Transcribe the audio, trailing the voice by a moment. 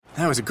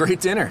That was a great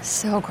dinner.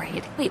 So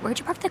great. Wait, where'd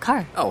you park the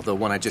car? Oh, the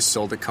one I just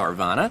sold to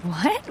Carvana.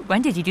 What?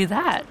 When did you do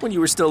that? When you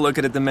were still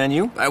looking at the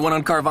menu. I went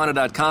on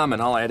Carvana.com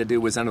and all I had to do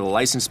was enter the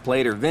license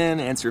plate or VIN,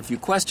 answer a few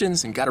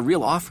questions, and got a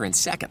real offer in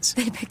seconds.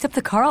 They picked up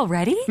the car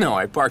already? No,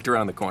 I parked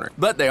around the corner.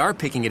 But they are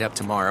picking it up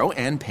tomorrow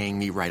and paying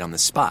me right on the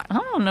spot.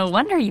 Oh, no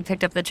wonder you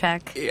picked up the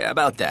check. Yeah,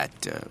 about that.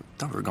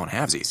 Thought we were going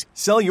halvesies.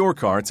 Sell your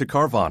car to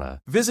Carvana.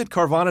 Visit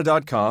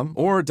Carvana.com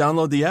or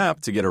download the app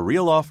to get a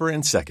real offer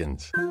in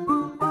seconds.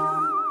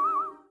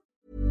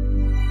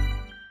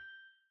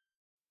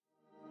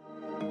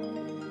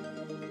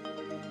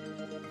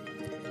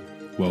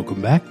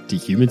 Welcome back to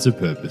Humans of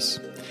Purpose.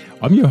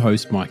 I'm your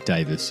host, Mike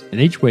Davis, and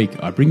each week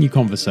I bring you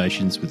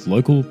conversations with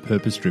local,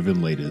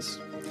 purpose-driven leaders.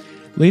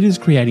 Leaders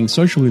creating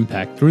social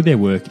impact through their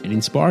work and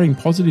inspiring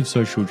positive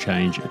social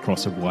change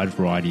across a wide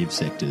variety of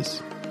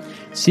sectors.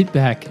 Sit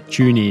back,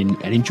 tune in,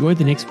 and enjoy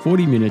the next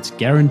 40 minutes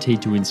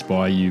guaranteed to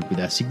inspire you with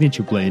our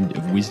signature blend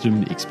of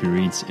wisdom,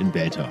 experience, and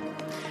banter.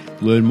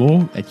 Learn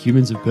more at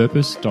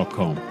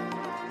humansofpurpose.com.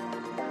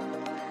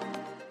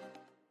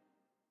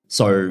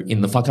 So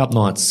in the Fuck Up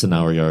Nights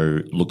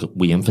scenario, look,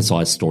 we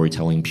emphasise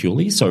storytelling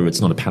purely. So it's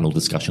not a panel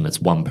discussion.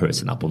 It's one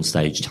person up on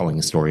stage telling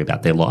a story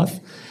about their life.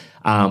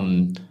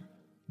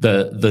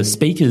 The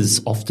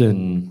speakers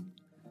often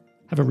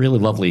have a really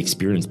lovely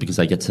experience because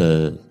they get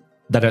to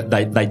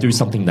they do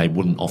something they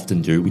wouldn't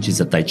often do, which is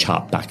that they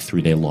chart back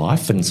through their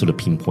life and sort of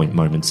pinpoint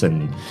moments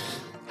and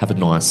have a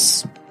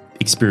nice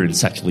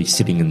experience actually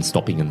sitting and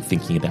stopping and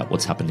thinking about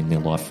what's happened in their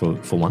life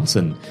for once.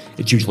 And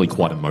it's usually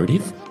quite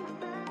emotive.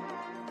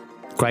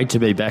 Great to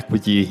be back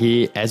with you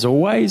here, as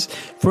always,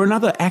 for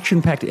another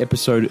action-packed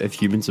episode of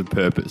Humans of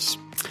Purpose.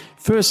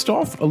 First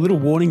off, a little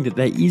warning that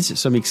there is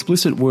some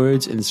explicit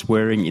words and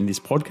swearing in this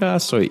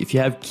podcast, so if you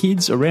have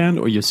kids around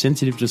or you're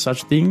sensitive to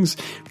such things,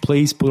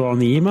 please put on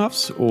the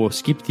earmuffs or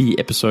skip the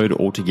episode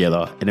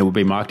altogether, and it will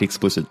be marked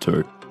explicit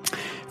too.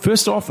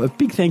 First off, a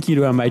big thank you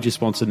to our major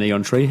sponsor,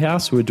 Neon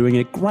Treehouse, who are doing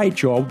a great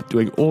job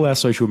doing all our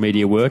social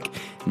media work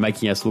and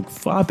making us look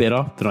far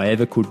better than I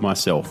ever could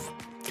myself.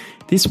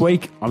 This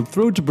week, I'm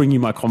thrilled to bring you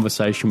my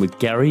conversation with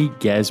Garry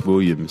Gaz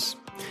Williams.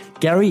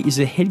 Garry is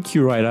a head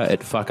curator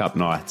at Fuck Up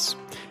Nights.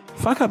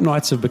 Fuck Up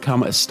Nights have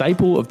become a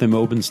staple of the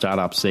Melbourne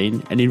startup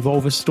scene and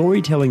involve a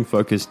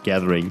storytelling-focused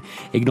gathering,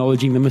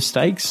 acknowledging the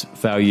mistakes,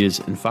 failures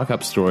and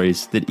fuck-up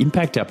stories that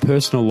impact our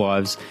personal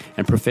lives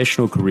and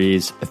professional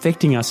careers,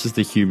 affecting us as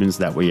the humans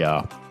that we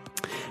are.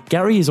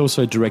 Garry is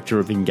also Director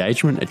of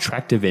Engagement at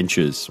Tractor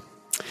Ventures.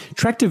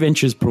 Tractor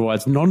Ventures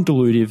provides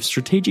non-dilutive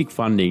strategic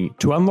funding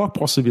to unlock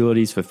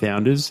possibilities for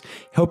founders,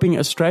 helping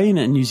Australian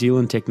and New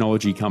Zealand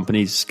technology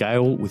companies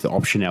scale with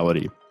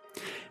optionality.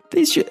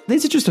 These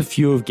are just a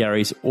few of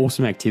Garry's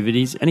awesome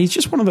activities, and he's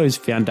just one of those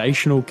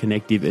foundational,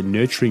 connective and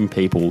nurturing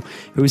people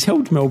who has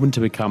helped Melbourne to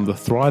become the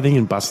thriving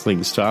and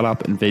bustling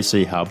startup and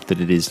VC hub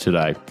that it is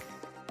today.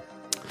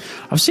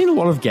 I've seen a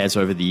lot of Gaz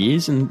over the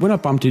years, and when I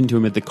bumped into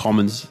him at the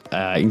Commons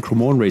in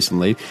Cremorne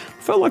recently,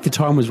 I felt like the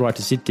time was right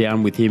to sit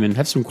down with him and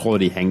have some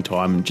quality hang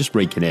time and just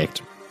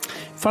reconnect.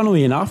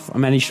 Funnily enough, I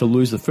managed to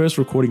lose the first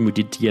recording we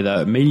did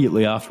together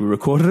immediately after we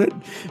recorded it,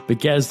 but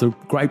Gaz, the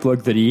great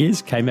bloke that he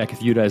is, came back a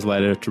few days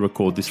later to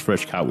record this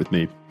fresh cut with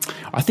me.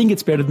 I think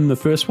it's better than the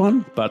first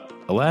one, but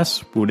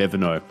alas, we'll never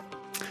know.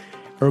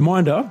 A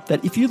reminder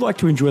that if you'd like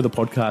to enjoy the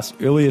podcast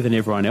earlier than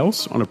everyone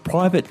else on a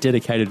private,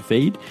 dedicated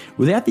feed,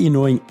 without the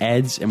annoying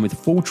ads and with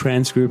full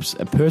transcripts,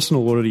 a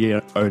personal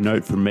audio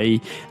note from me,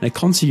 and a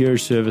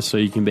concierge service so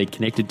you can be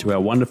connected to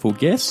our wonderful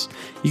guests,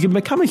 you can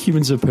become a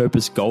Humans of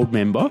Purpose Gold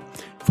member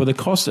for the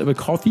cost of a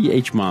coffee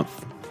each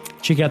month.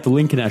 Check out the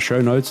link in our show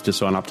notes to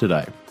sign up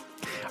today.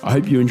 I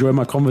hope you enjoy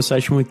my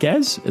conversation with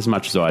Gaz as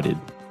much as I did.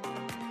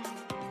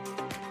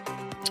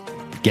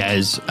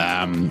 Gaz,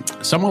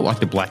 somewhat like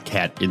the black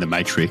cat in The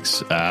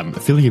Matrix, a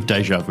feeling of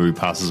deja vu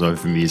passes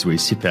over me as we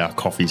sip our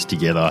coffees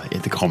together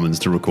at the Commons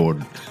to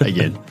record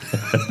again.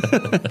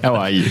 How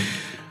are you?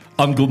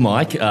 I'm good,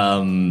 Mike.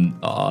 I'm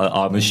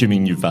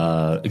assuming you've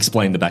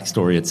explained the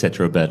backstory,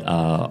 etc. But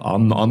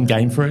I'm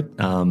game for it.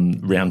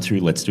 Round two,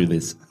 let's do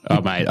this. Oh,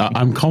 mate,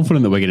 I'm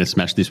confident that we're going to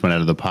smash this one out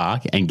of the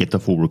park and get the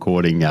full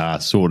recording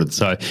sorted.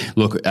 So,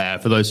 look,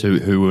 for those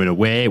who weren't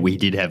aware, we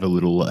did have a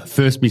little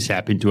first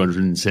mishap in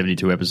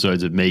 272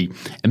 episodes of me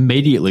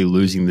immediately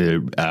losing the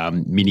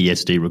mini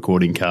SD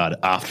recording card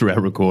after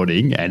our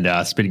recording and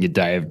spending a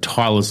day of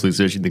tirelessly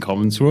searching the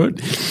Commons for it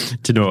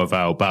to no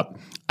avail. But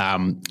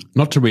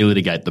not to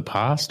relitigate the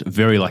past,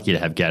 very lucky to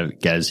have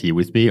Gaz here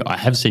with me. I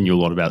have seen you a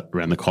lot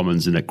around the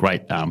Commons and at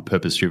great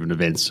purpose-driven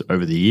events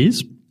over the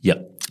years.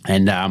 Yep.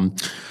 And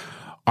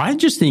I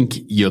just think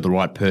you're the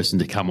right person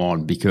to come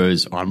on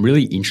because I'm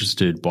really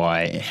interested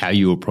by how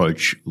you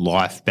approach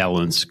life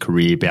balance,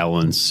 career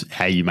balance,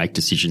 how you make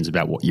decisions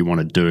about what you want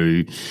to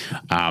do.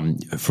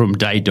 From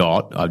day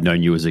dot, I've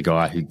known you as a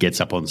guy who gets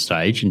up on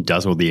stage and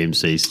does all the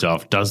MC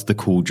stuff, does the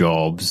cool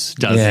jobs,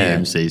 does the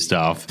MC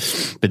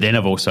stuff. But then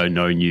I've also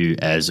known you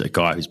as a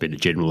guy who's been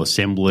at General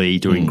Assembly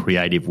doing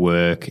creative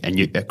work, and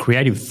a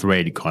creative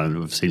thread kind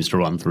of seems to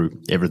run through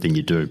everything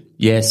you do.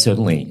 Yeah,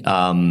 certainly.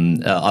 I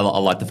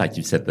like the fact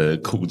you've set the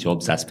cool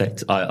jobs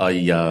aspect.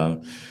 You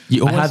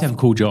always have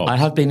cool jobs. I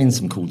have been in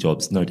some cool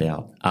jobs, no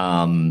doubt.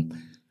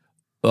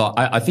 Well,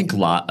 I think,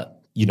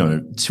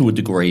 to a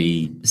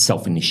degree,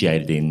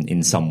 self-initiated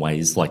in some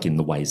ways, like in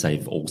the ways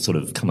they've all sort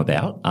of come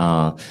about.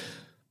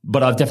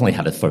 But I've definitely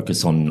had a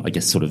focus on, I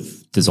guess, sort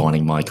of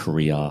designing my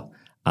career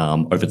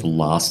over the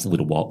last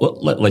little while. Well,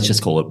 let's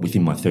just call it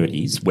within my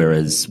 30s,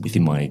 whereas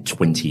within my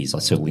 20s, I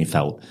certainly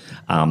felt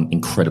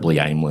incredibly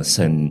aimless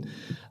and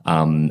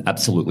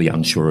absolutely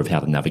unsure of how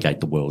to navigate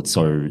the world.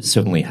 So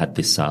certainly had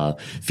this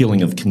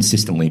feeling of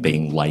consistently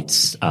being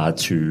late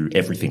to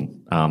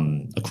everything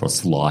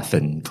across life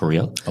and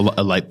career.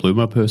 A late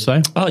bloomer per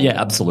se? Oh, yeah,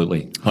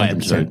 absolutely. 100%. I am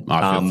too.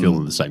 I feel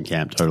in the same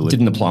camp, totally.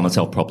 Didn't apply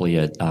myself properly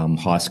at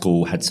high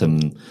school, had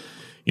some,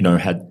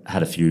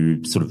 had a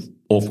few sort of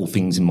awful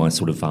things in my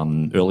sort of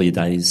earlier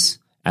days.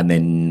 And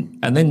then,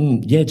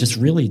 just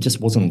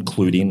wasn't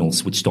clued in or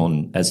switched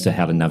on as to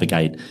how to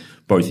navigate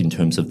both in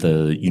terms of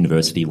the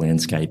university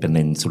landscape and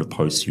then sort of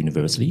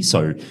post-university.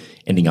 So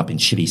ending up in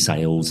shitty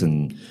sales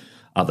and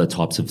other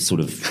types of sort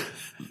of,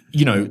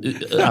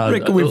 I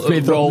reckon we've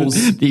been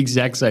roles. The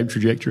exact same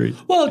trajectory.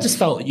 Well, I just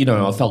felt,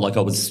 I felt like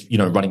I was,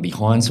 running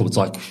behind. So it's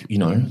like,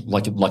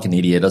 like an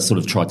idiot. I sort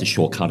of tried to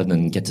shortcut it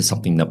and get to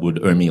something that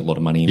would earn me a lot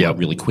of money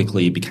really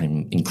quickly.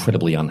 Became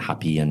incredibly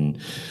unhappy and,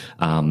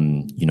 a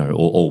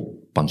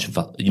whole bunch of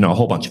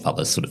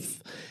other sort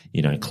of,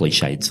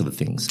 cliched sort of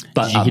things.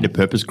 But did you hit a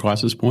purpose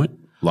crisis point?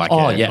 Like,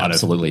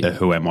 absolutely.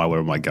 Who am I? Where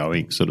am I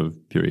going? Sort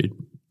of period.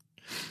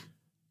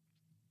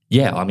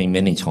 Yeah, I mean,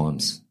 many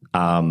times.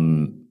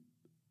 And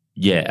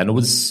it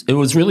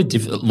was really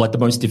like the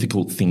most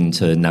difficult thing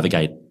to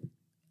navigate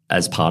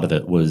as part of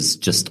it was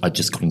I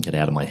just couldn't get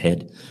out of my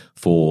head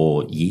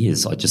for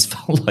years. I just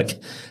felt like,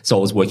 so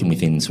I was working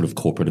within sort of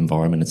corporate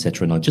environment, et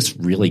cetera, and I just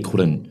really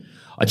couldn't.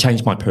 I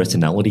changed my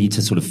personality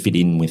to sort of fit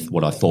in with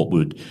what I thought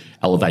would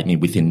elevate me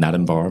within that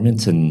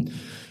environment and,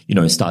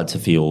 started to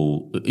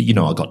feel,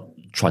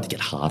 tried to get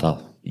harder,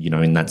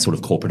 in that sort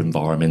of corporate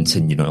environment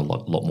and, a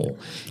lot more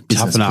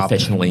business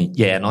professionally.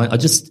 Yeah. And it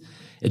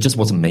just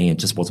wasn't me. It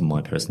just wasn't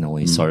my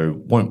personality.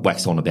 So won't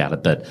wax on about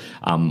it. But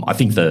I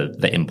think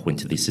the end point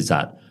to this is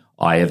that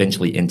I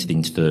eventually entered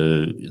into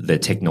the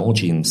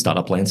technology and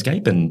startup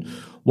landscape. And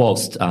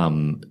whilst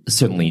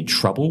certainly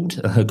troubled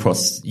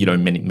across,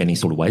 many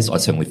sort of ways, I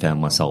certainly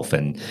found myself.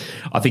 And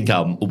I think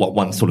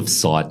one sort of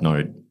side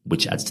note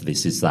which adds to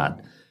this is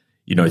that,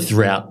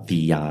 throughout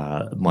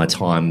my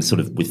time sort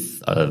of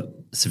with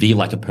severe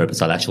lack of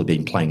purpose, I'd actually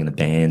been playing in a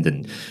band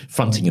and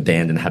fronting a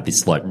band and had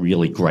this like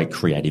really great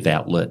creative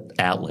outlet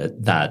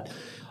that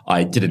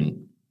I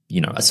didn't,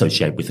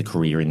 associate with a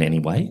career in any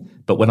way.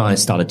 But when I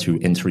started to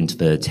enter into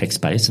the tech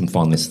space and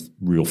find this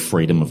real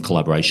freedom of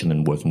collaboration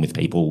and working with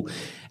people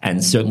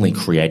and certainly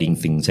creating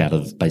things out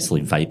of basically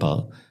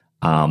vapor,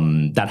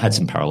 that had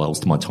some parallels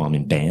to my time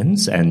in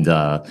bands. And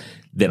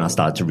then I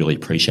started to really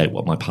appreciate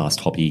what my past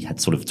hobby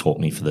had sort of taught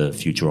me for the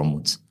future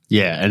onwards.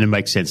 Yeah, and it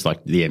makes sense,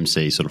 like the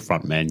MC sort of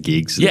frontman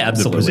gigs,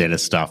 absolutely. The presenter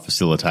stuff,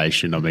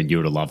 facilitation. I mean, you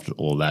would have loved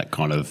all that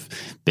kind of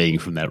being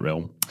from that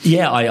realm.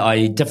 Yeah,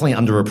 I definitely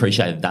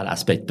underappreciated that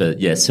aspect, but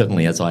yeah,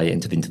 certainly as I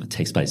entered into the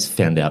tech space,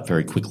 found out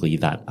very quickly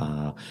that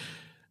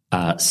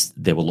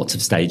there were lots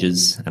of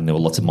stages and there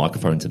were lots of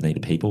microphones that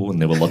needed people and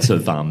there were lots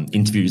of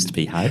interviews to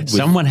be had.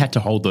 Someone had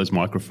to hold those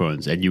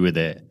microphones and you were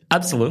there.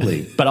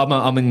 Absolutely. But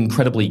I'm an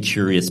incredibly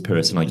curious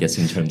person, I guess,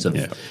 in terms of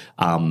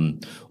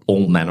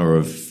all manner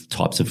of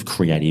types of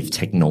creative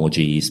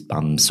technologies,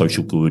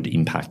 social good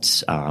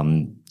impact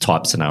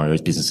type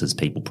scenarios, businesses,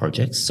 people,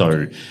 projects.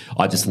 So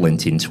I just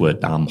lent into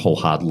it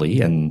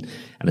wholeheartedly and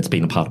it's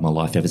been a part of my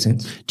life ever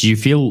since. Do you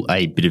feel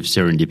a bit of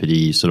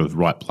serendipity, sort of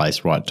right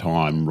place, right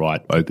time,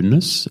 right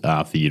openness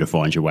for you to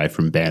find your way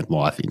from band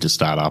life into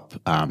startup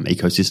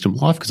ecosystem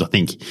life? Because I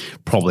think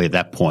probably at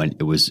that point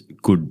it was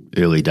good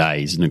early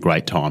days and a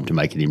great time to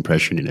make an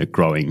impression in a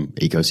growing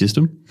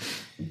ecosystem.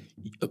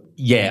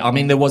 Yeah, I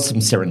mean, there was some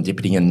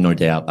serendipity and no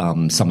doubt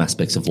some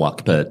aspects of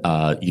luck, but,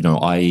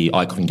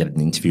 I couldn't get an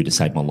interview to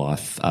save my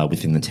life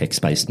within the tech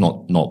space,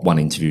 not one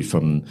interview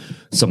from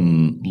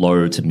some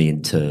low to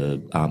mid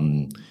to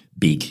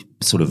big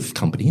sort of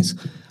companies,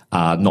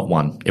 not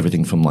one,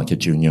 everything from like a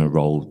junior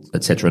role,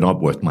 et cetera. And I'd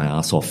worked my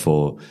ass off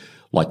for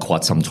like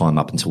quite some time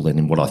up until then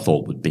in what I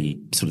thought would be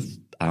sort of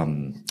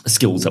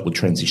skills that would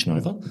transition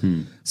over.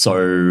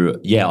 So,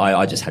 yeah,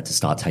 I just had to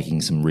start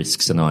taking some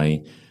risks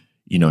and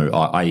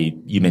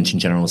you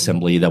mentioned General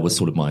Assembly. That was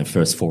sort of my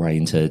first foray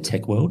into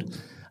tech world.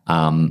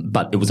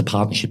 But it was a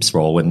partnerships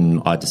role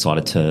and I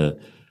decided to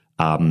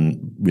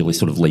really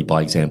sort of lead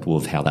by example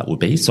of how that would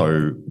be.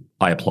 So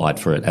I applied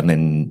for it and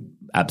then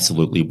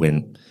absolutely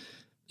went,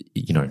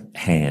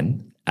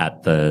 ham, is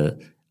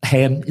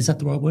that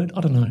the right word? I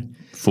don't know.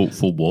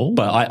 Full ball?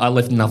 But I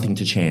left nothing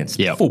to chance.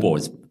 Yeah. Full ball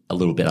is a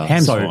little better.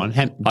 Ham's fine.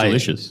 Ham,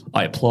 delicious.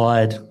 I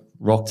applied,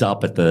 rocked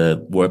up at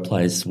the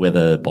workplace where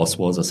the boss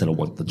was. I said, I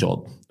want the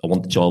job. I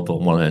want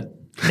it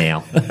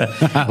now.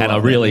 And I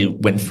really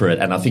went for it.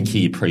 And I think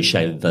he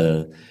appreciated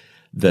the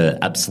the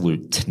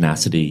absolute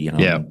tenacity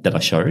that I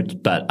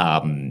showed. But,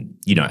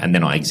 you know, and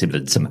then I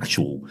exhibited some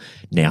actual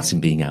nous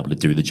in being able to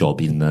do the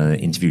job in the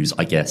interviews,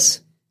 I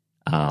guess.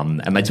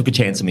 And they took a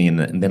chance on me,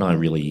 and then I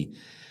really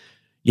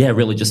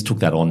just took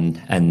that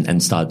on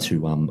and started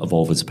to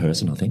evolve as a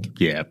person, I think.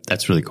 Yeah,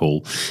 that's really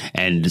cool.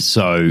 And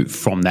so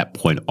from that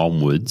point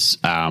onwards,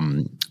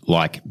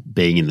 like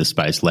being in the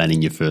space,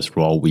 landing your first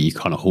role, were you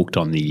kind of hooked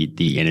on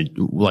the energy?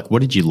 Like,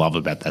 what did you love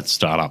about that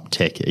startup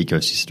tech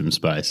ecosystem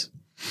space?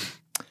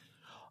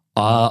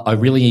 I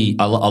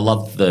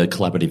love the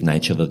collaborative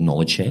nature of the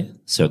knowledge share,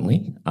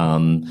 certainly.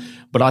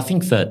 But I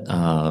think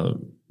that,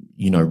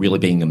 you know, really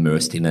being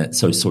immersed in it,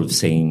 so sort of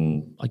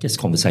seeing, I guess,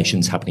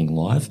 conversations happening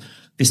live.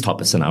 This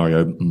type of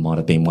scenario might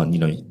have been one, you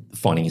know,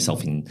 finding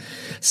yourself in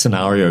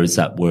scenarios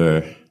that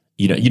were,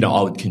 you know,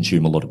 I would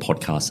consume a lot of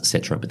podcasts, et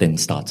cetera, but then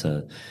start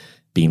to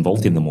be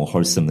involved in them or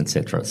host them, et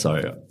cetera.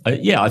 So,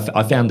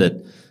 I found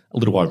it a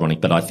little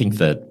ironic, but I think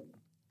that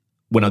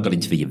when I got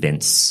into the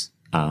events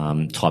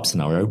type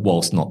scenario,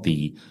 whilst not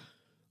the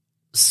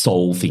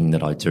sole thing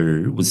that I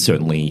do, was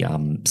certainly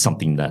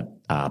something that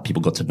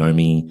people got to know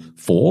me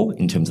for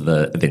in terms of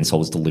the events I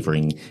was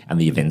delivering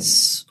and the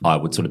events I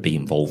would sort of be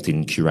involved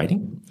in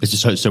curating.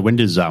 So when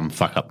does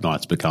Fuck Up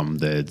Nights become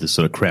the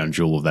sort of crown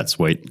jewel of that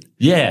suite?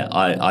 Yeah,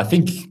 I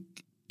think,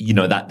 you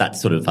know, that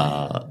sort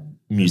of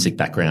music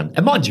background.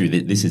 And mind you,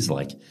 this is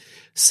like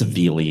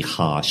severely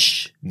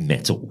harsh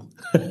metal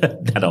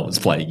that I was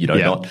playing, you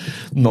know,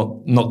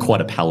 not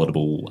quite a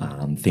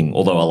palatable thing,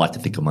 although I like to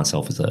think of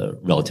myself as a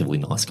relatively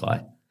nice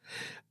guy.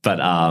 But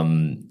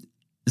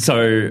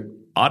so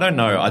I don't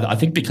know. I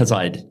think because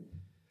I'd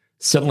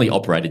certainly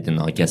operated in,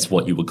 I guess,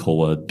 what you would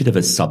call a bit of a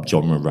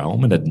subgenre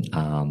realm,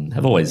 and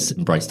have always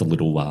embraced a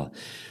little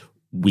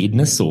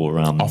weirdness or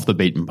off the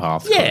beaten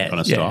path kind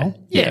of style.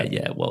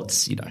 Yeah. Well,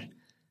 it's, you know,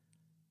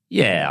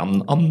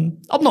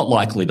 I'm not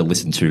likely to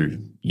listen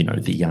to, you know,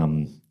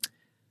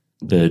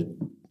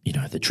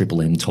 the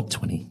Triple M top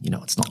 20. You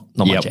know, it's not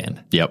my jam.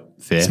 Yep,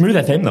 fair. Smooth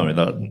FM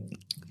though,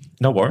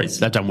 no worries.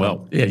 That done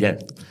well. Yeah.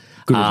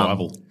 Good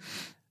revival.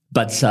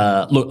 But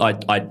look,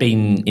 I'd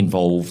been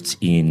involved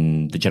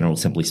in the General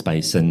Assembly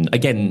space, and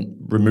again,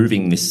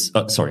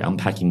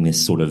 unpacking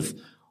this sort of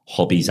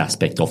hobbies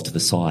aspect off to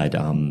the side.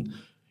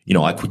 You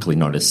know, I quickly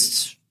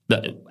noticed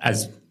that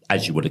as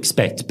you would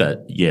expect,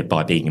 but yeah,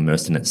 by being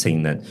immersed in it,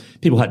 seeing that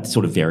people had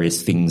sort of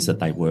various things that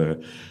they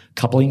were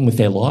coupling with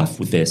their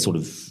life, with their sort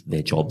of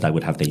their job. They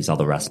would have these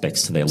other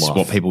aspects to their life. It's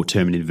what people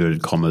term in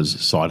inverted commas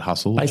side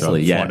hustle.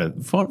 Basically, find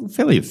a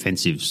fairly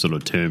offensive sort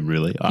of term,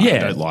 really. I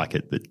don't like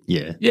it, but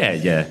yeah.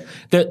 Yeah.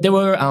 There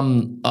were,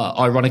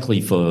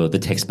 ironically, for the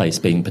tech space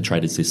being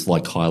portrayed as this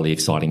like highly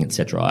exciting,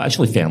 etc. I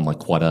actually found like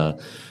quite a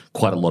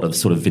lot of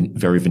sort of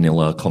very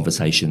vanilla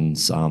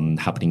conversations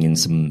happening in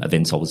some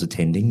events I was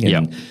attending,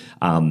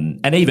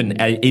 and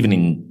even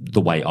in the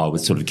way I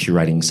was sort of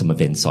curating some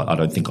events, I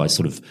don't think I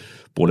sort of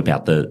brought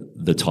about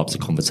the types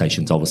of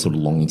conversations I was sort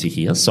of longing to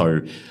hear.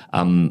 So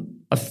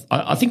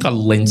I think I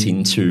lent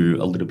into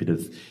a little bit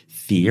of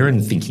fear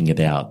and thinking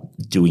about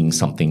doing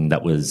something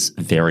that was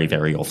very,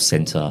 very off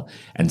center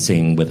and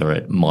seeing whether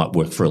it might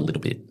work for a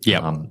little bit.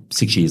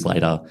 6 years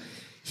later,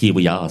 here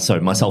we are. So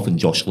myself and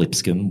Josh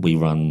Lipscomb, we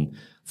run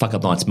Fuck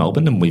Up Nights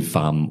Melbourne, and we've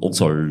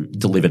also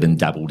delivered and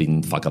dabbled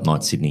in Fuck Up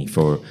Nights Sydney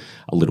for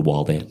a little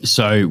while there.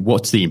 So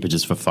what's the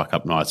impetus for Fuck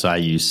Up Nights? Are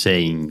you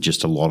seeing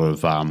just a lot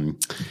of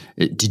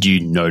did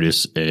you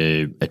notice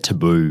a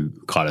taboo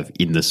kind of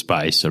in the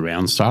space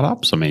around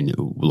startups? I mean,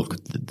 look,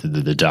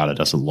 the data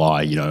doesn't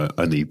lie, you know,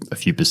 only a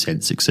few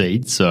 %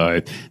 succeed,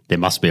 so there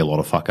must be a lot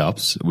of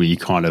fuck-ups. Were you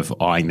kind of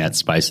eyeing that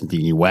space and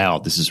thinking, wow,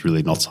 this is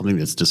really not something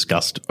that's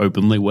discussed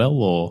openly well,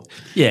 or?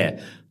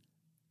 Yeah.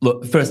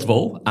 Look, first of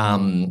all,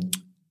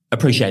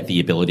 appreciate the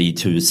ability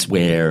to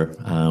swear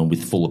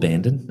with full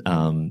abandon.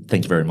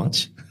 Thank you very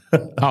much.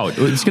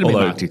 It's going to be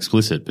marked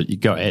explicit, but you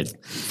go ahead.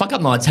 Fuck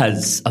Up Nights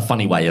has a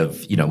funny way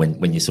of, you know,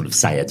 when you sort of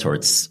say it or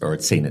it's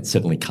seen, it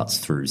certainly cuts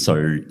through. So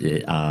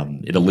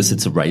it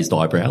elicits a raised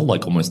eyebrow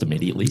like almost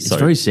immediately. It's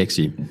very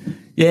sexy.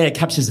 Yeah, it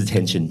captures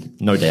attention,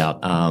 no doubt.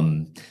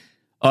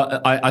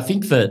 I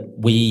think that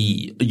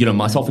we, you know,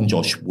 myself and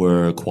Josh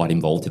were quite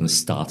involved in the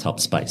startup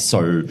space.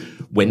 So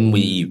when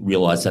we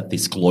realised that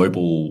this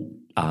global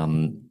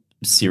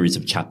series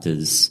of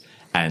chapters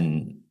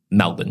and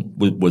Melbourne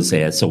was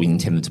there, so we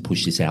intended to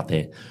push this out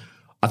there.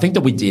 I think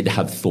that we did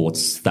have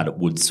thoughts that it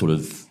would sort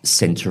of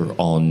centre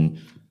on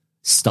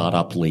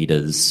startup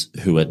leaders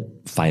who had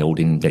failed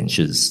in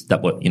ventures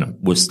that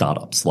were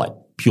startups, like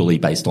purely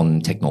based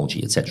on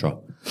technology, etc.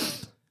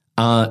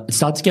 It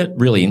started to get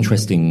really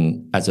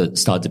interesting as it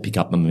started to pick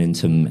up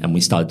momentum, and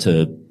we started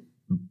to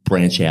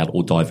branch out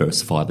or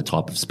diversify the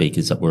type of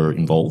speakers that were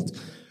involved.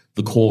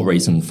 The core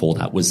reason for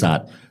that was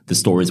that the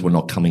stories were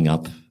not coming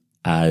up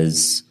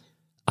as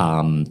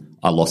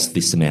I lost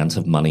this amount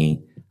of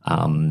money,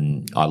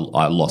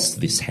 I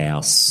lost this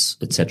house,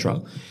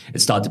 etc. It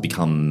started to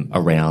become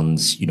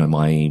around, you know,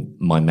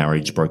 my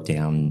marriage broke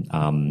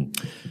down,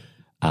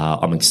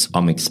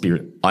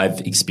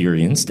 I've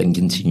experienced and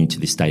continue to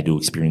this day to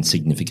experience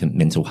significant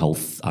mental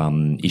health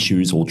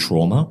issues or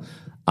trauma.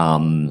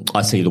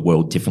 I see the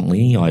world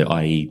differently.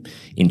 I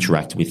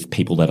interact with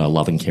people that I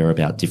love and care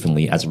about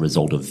differently as a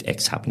result of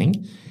X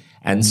happening.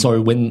 And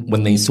so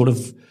when these sort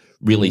of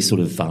really sort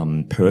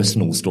of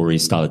personal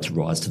stories started to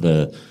rise to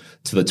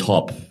the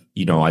top,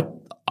 you know,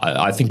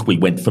 I think we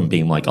went from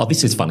being like, oh,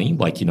 this is funny,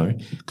 like, you know,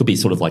 could be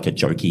sort of like a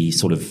jokey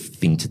sort of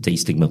thing to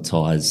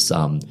destigmatize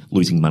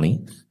losing money.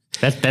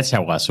 That's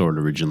how I saw it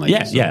originally.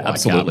 Yeah, yeah,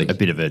 absolutely. A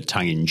bit of a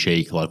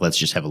tongue-in-cheek, like let's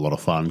just have a lot of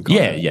fun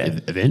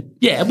event.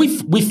 Yeah, we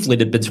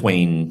flitted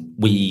between,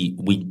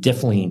 we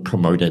definitely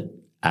promote it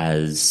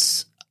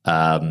as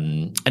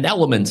an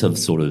element of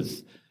sort of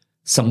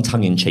some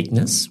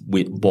tongue-in-cheekness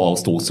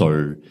whilst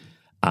also,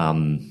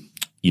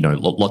 you know,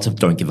 lots of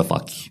don't give a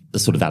fuck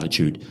sort of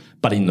attitude.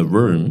 But in the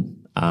room,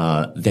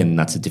 then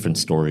that's a different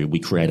story. We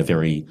create a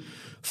very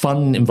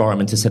fun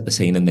environment to set the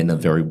scene and then a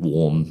very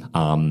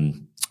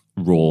warm,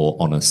 raw,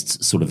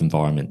 honest sort of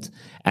environment.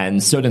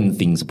 And certain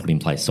things are put in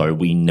place, so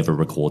we never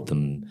record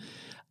them.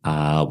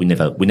 We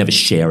never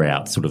share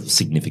out sort of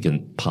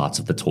significant parts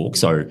of the talk.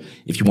 So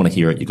if you want to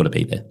hear it, you've got to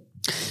be there.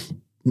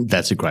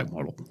 That's a great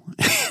model.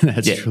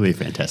 That's truly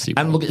fantastic.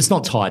 And look, it's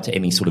not tied to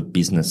any sort of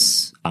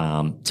business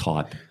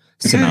type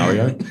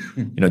scenario.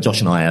 You know, Josh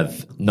and I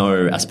have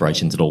no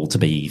aspirations at all to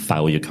be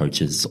failure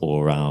coaches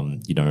or,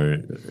 you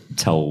know,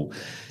 tell.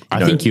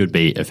 I think you would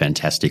be a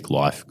fantastic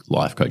life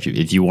coach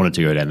if you wanted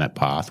to go down that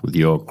path with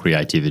your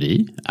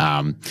creativity.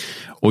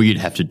 All you'd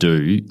have to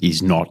do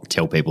is not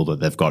tell people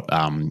that they've got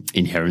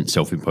inherent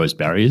self-imposed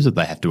barriers that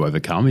they have to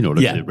overcome in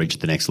order to reach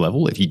the next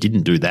level. If you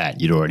didn't do that,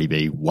 you'd already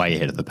be way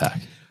ahead of the pack.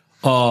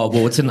 Oh,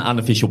 well, it's an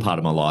unofficial part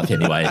of my life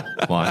anyway,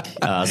 Mike.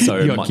 So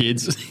you got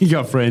kids, you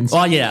got friends.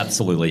 Oh, yeah,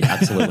 absolutely.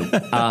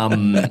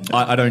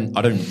 I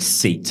don't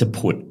seek to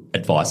put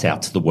advice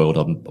out to the world.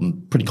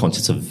 I'm pretty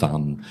conscious of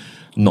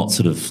not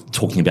sort of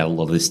talking about a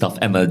lot of this stuff.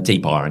 And the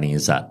deep irony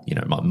is that, you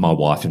know, my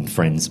wife and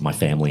friends, my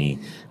family,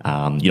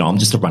 you know, I'm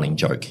just a running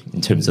joke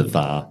in terms of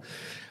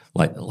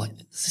like,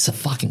 is this a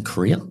fucking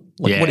career?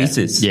 Like, what is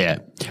this? Yeah.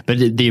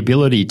 But the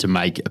ability to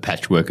make a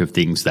patchwork of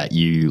things that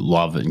you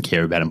love and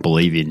care about and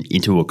believe in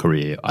into a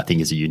career, I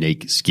think is a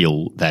unique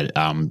skill that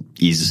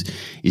is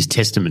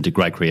testament to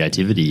great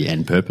creativity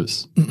and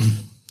purpose.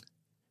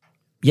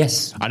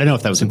 Yes. I don't know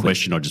if that was a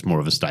question or just more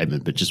of a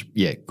statement, but just,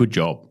 yeah, good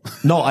job.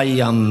 No,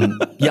 I'm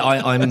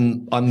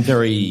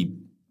very,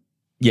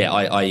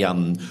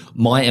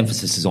 my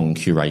emphasis is on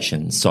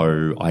curation.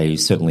 So I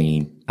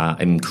certainly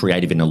am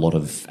creative in a lot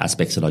of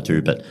aspects that I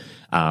do, but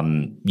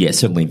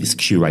certainly this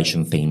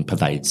curation theme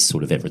pervades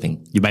sort of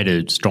everything. You made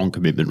a strong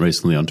commitment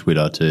recently on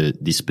Twitter to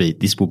this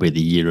will be the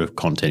year of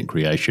content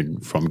creation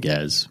from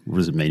Gaz. What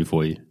does it mean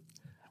for you?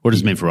 What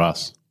does it mean for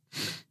us?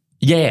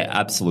 Yeah,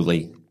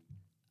 absolutely.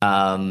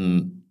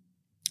 So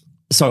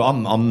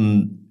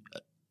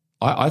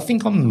I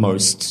think I'm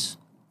most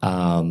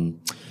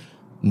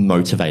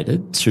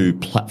motivated to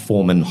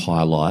platform and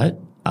highlight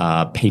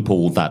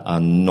people that are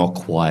not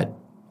quite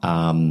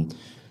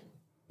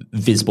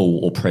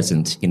visible or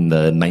present in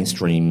the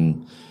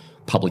mainstream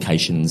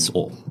publications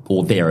or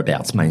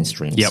thereabouts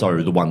mainstream. Yep.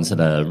 So the ones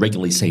that are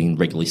regularly seen,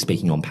 regularly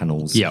speaking on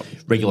panels. Yep.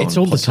 It's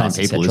all the same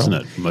people, isn't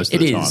it? Most of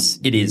the time.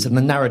 It is. And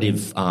the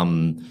narrative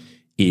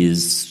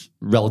is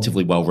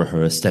relatively well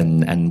rehearsed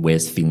and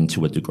wears thin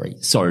to a degree.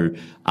 So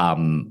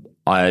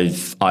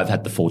I've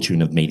had the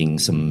fortune of meeting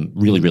some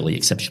really, really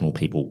exceptional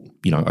people,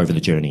 you know, over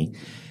the journey.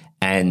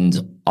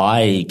 And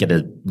I get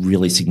a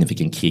really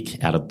significant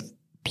kick out of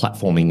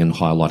platforming and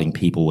highlighting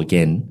people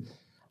again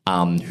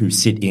who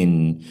sit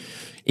in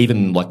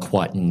even like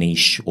quite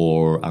niche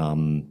or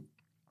I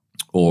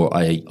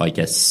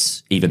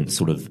guess even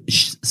sort of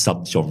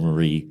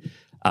subgenre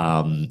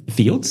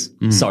fields.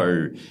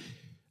 So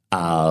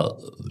I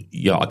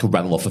could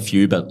rattle off a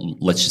few, but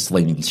let's just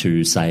lean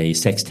into, say,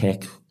 sex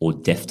tech or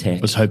death tech.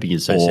 I was hoping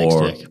you'd say sex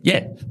tech.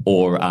 Yeah,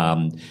 or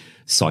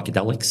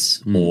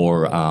psychedelics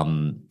or,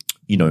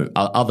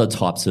 other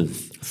types of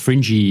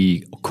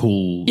fringy,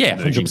 cool,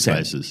 emerging 100%.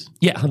 spaces.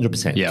 Yeah,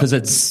 100%.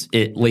 Because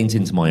it leans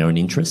into my own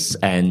interests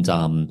and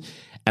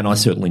I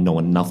certainly know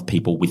enough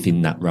people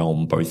within that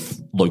realm, both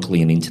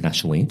locally and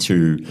internationally,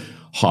 to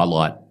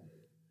highlight,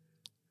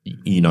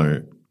 you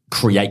know,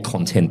 create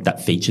content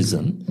that features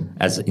them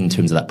as in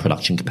terms of that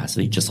production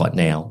capacity, just like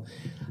now,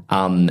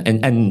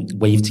 and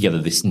weave together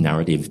this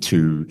narrative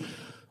to,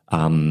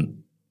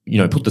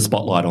 put the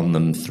spotlight on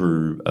them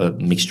through a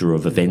mixture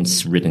of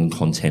events, written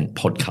content,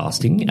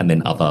 podcasting, and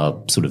then other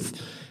sort of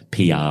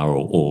PR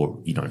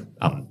or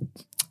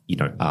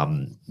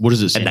what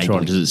does it center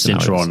on? Does it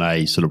center on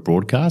a sort of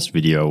broadcast,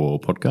 video or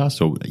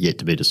podcast, or yet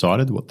to be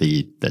decided what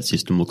that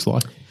system looks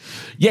like?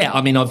 Yeah,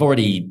 I mean, I've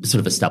already sort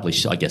of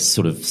established, I guess,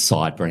 sort of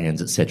side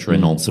brands, et cetera,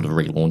 and I'll sort of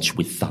relaunch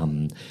with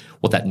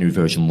what that new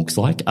version looks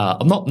like.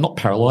 I'm not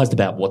paralyzed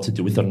about what to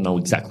do with it. I know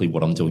exactly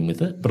what I'm doing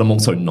with it, but I'm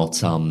also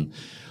not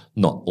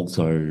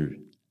also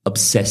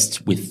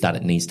obsessed with that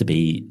it needs to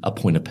be a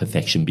point of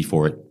perfection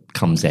before it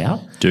comes out.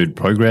 Dude,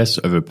 progress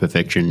over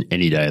perfection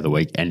any day of the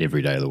week and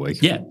every day of the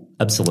week. Yeah,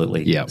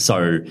 absolutely. Yeah.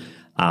 So,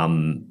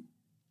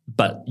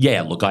 but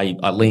yeah, look, I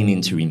lean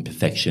into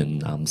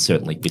imperfection,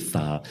 certainly with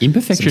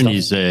imperfection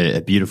is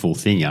a beautiful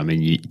thing. I mean,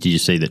 did you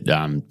see that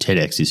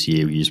TEDx this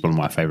year used one of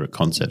my favorite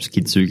concepts,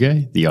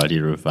 kintsugi, the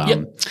idea of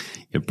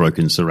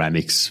broken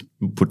ceramics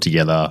put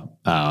together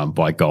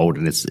by gold,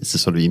 and it's a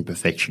sort of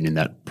imperfection in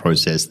that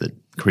process that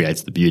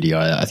creates the beauty.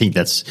 I think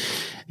that's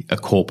a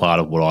core part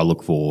of what I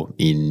look for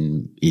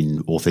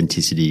in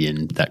authenticity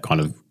and that kind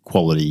of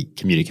quality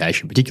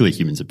communication, particularly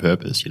humans of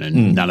purpose.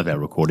 None of our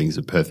recordings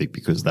are perfect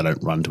because they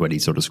don't run to any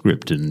sort of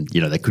script, and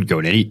they could go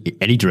in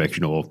any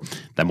direction, or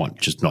they might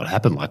just not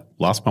happen like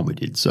last one we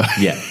did. So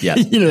yeah,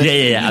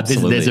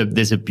 absolutely.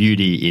 There's a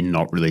beauty in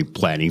not really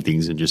planning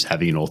things and just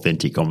having an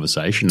authentic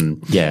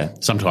conversation. Yeah,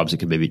 sometimes it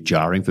can be a bit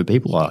jarring for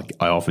people.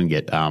 I often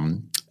get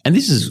and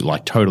this is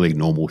like totally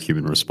normal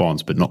human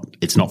response, but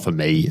it's not for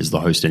me as the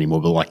host anymore.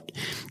 But like,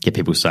 get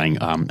people saying,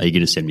 "Are you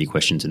going to send me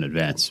questions in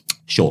advance?"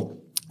 Sure.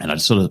 And I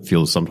just sort of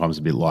feel sometimes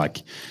a bit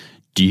like,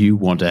 do you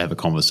want to have a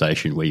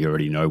conversation where you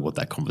already know what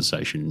that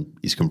conversation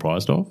is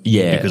comprised of?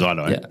 Yeah. Because I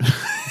don't.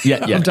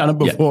 Yeah. I've done it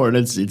before and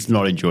it's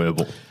not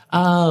enjoyable.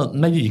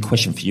 Maybe a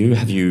question for you.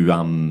 Have you,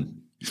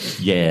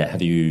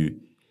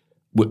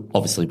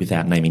 obviously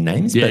without naming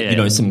names,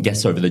 but some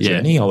guests over the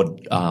journey, I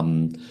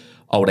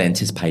would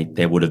anticipate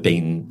there would have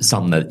been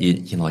some that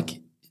you're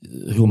like,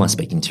 who am I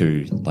speaking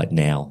to like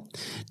now?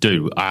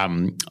 Dude,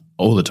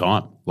 all the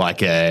time. Like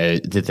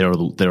there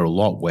are a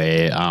lot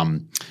where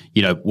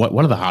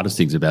one of the hardest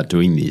things about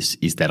doing this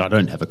is that I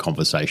don't have a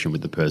conversation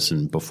with the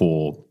person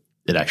before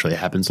it actually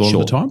happens a lot of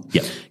the time.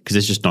 Yeah, because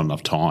there's just not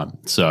enough time.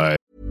 So.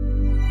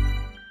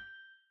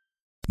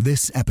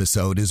 This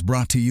episode is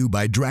brought to you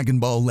by Dragon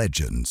Ball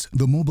Legends,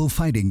 the mobile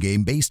fighting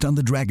game based on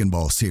the Dragon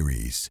Ball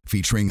series.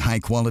 Featuring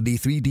high-quality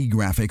 3D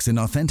graphics and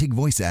authentic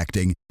voice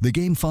acting, the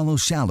game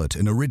follows Shallot,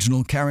 an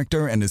original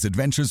character, and his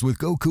adventures with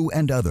Goku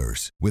and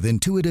others. With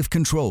intuitive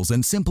controls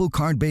and simple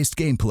card-based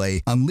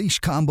gameplay, unleash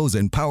combos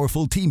and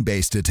powerful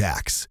team-based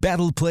attacks.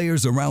 Battle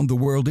players around the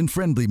world in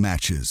friendly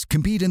matches,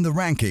 compete in the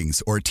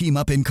rankings, or team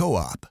up in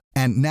co-op.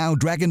 And now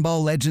Dragon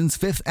Ball Legends'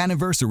 5th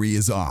anniversary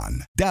is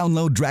on.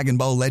 Download Dragon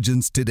Ball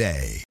Legends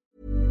today.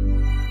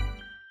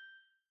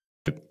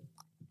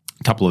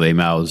 A couple of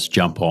emails,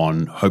 jump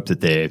on, hope that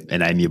they're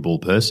an amiable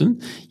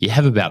person. You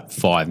have about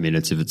 5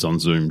 minutes if it's on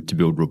Zoom to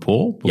build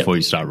rapport before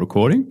you start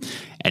recording.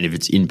 And if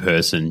it's in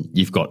person,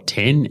 you've got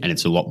 10 and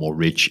it's a lot more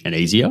rich and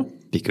easier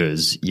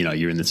because,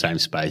 you're in the same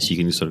space. You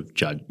can sort of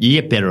judge.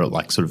 You get better at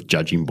like sort of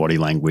judging body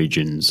language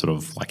and sort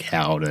of like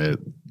how to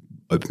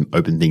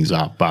open things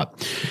up. But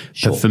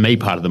for me,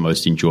 part of the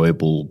most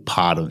enjoyable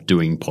part of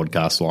doing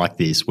podcasts like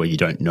this, where you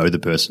don't know the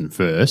person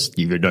first,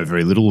 you know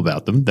very little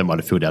about them, they might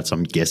have filled out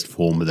some guest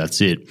form, but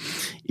that's it,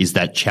 is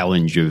that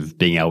challenge of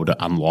being able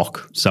to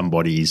unlock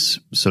somebody's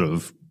sort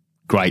of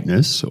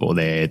greatness or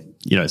their,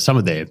 some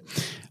of their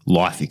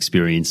life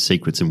experience,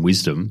 secrets and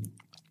wisdom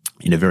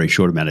in a very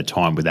short amount of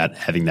time without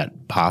having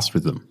that passed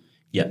with them.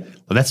 Yeah.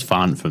 Well, that's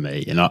fun for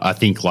me. And I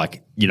think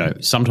like,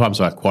 sometimes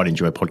I quite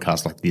enjoy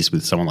podcasts like this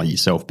with someone like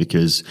yourself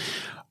because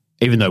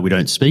even though we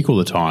don't speak all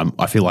the time,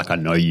 I feel like I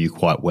know you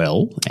quite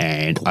well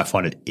and I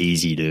find it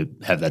easy to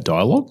have that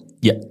dialogue.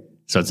 Yeah.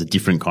 So it's a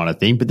different kind of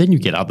thing. But then you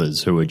get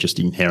others who are just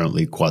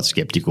inherently quite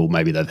skeptical.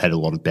 Maybe they've had a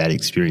lot of bad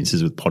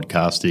experiences with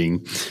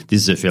podcasting.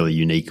 This is a fairly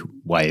unique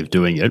way of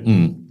doing it.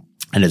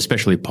 And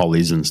especially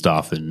pollies and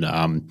stuff and,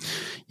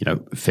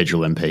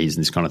 federal MPs and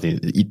this kind of thing,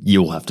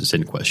 you'll have to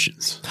send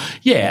questions.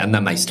 Yeah, and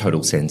that makes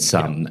total sense.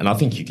 And I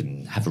think you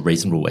can have a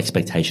reasonable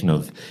expectation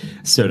of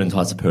certain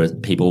types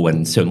of people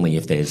and certainly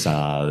if there's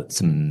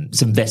some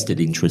vested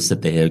interests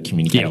that they're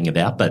communicating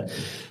about. But,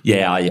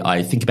 yeah,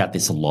 I think about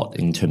this a lot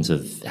in terms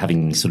of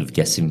having sort of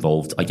guests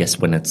involved. I guess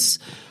when it's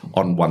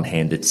on one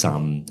hand, it's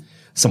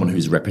someone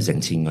who's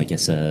representing, I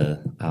guess,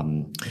 a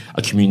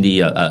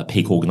community, a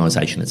peak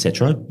organisation,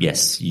 etc.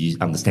 Yes, you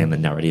understand the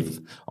narrative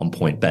on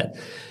point, but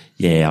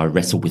yeah, I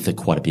wrestle with it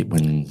quite a bit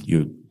when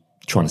you're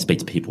trying to speak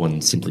to people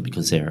and simply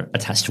because they're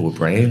attached to a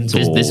brand.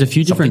 There's a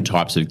few different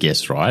types of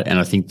guests, right? And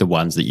I think the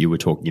ones that you were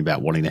talking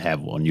about wanting to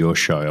have on your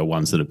show are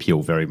ones that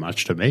appeal very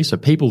much to me. So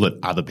people that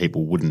other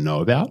people wouldn't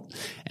know about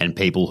and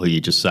people who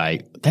you just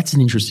say, that's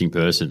an interesting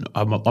person.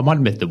 I might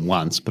have met them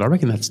once, but I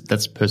reckon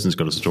that person's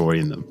got a story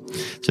in them.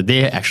 So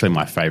they're actually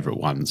my favourite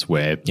ones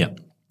where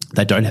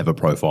they don't have a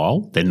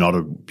profile. They're not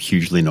a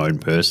hugely known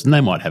person.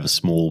 They might have a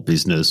small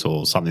business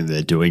or something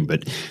they're doing,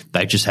 but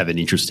they just have an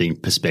interesting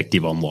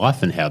perspective on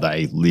life and how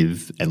they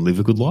live a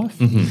good life.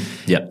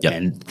 Mm-hmm.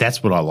 And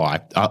that's what I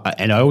like.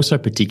 And I also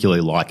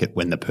particularly like it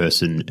when the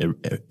person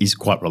is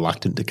quite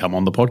reluctant to come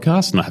on the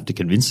podcast and I have to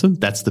convince them.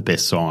 That's the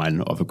best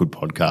sign of a good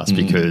podcast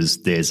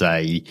because there's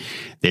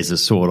a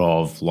sort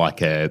of like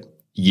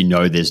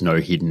there's no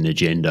hidden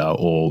agenda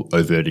or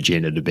overt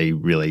agenda to be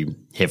really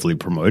heavily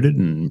promoted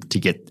and to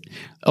get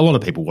a lot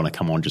of people want to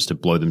come on just to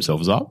blow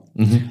themselves up.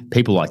 Mm-hmm.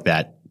 People like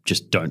that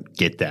just don't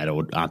get that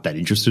or aren't that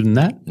interested in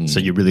that. So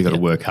you really got to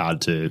work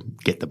hard to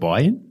get the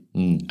buy-in.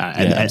 And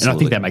I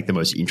think that make the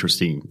most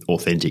interesting,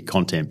 authentic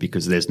content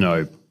because there's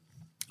no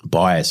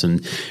bias.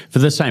 And for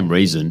the same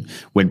reason,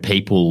 when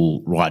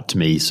people write to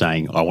me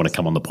saying, I want to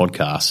come on the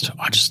podcast,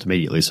 I just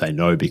immediately say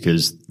no,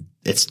 because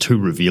it's too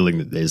revealing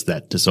that there's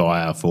that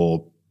desire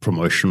for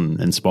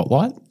promotion and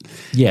spotlight.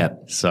 Yeah.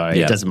 So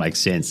it doesn't make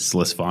sense. It's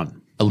less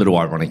fun. A little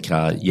ironic,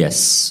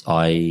 yes.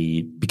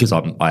 Because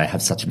I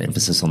have such an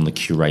emphasis on the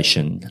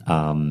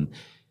curation.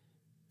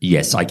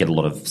 Yes, I get a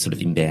lot of sort of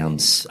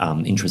inbounds,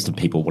 interest of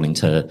people wanting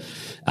to,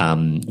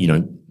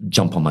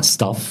 jump on my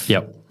stuff.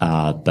 Yep.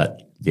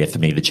 But yeah, for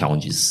me the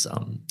challenge is,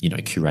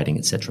 curating,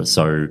 etc.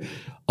 So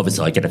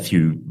obviously I get a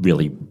few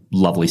really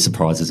lovely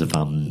surprises of,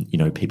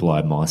 people I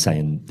admire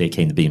saying they're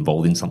keen to be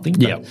involved in something.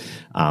 But,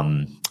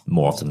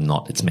 more often than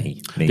not, it's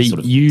me sort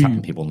of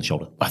tapping people on the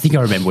shoulder. I think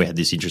I remember we had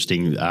this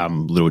interesting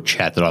little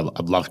chat that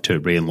I'd love to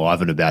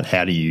re-enliven about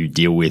how do you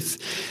deal with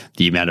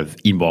the amount of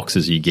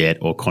inboxes you get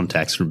or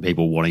contacts from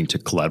people wanting to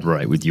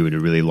collaborate with you in a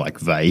really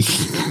vague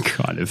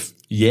kind of.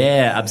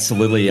 Yeah,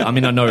 absolutely. I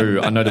mean, I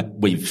know that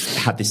we've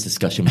had this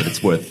discussion, but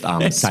it's worth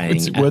saying.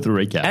 It's worth a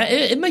recap.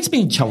 It makes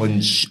me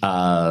challenge.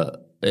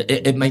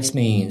 It makes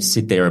me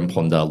sit there and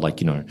ponder,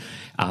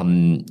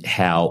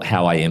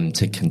 how I am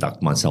to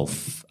conduct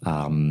myself.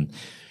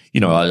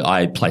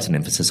 I place an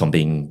emphasis on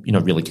being,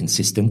 really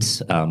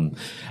consistent.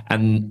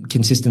 And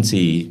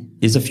consistency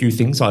is a few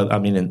things. I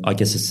mean, I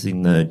guess it's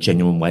in the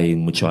genuine way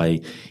in which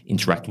I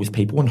interact with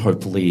people, and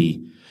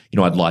hopefully,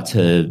 I'd like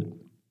to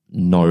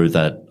know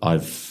that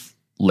I've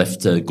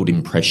left a good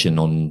impression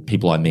on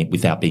people I meet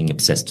without being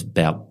obsessed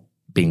about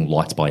being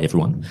liked by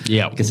everyone.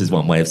 Yeah. I guess is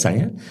one way of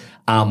saying it.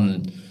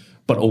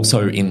 But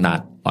also in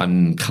that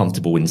I'm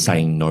comfortable in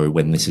saying no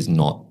when this is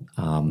not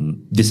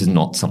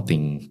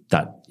something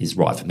that is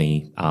right for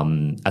me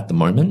at the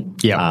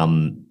moment. Yeah.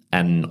 And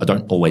I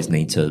don't always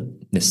need to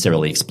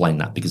necessarily explain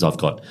that, because I've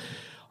got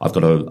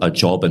a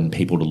job and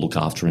people to look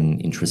after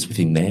and interests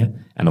within there.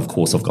 And of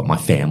course I've got my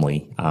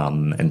family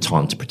and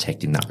time to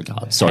protect in that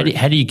regard. So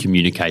how do you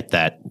communicate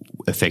that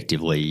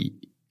effectively?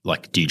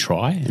 Do you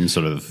try and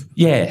sort of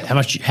how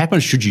much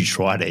should you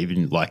try to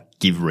even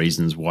give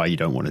reasons why you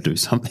don't want to do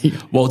something?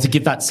 Well, to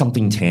give that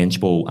something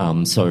tangible,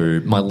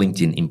 so my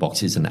LinkedIn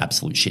inbox is an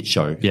absolute shit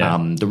show.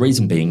 Yeah. The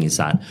reason being is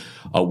that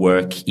I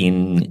work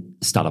in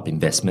startup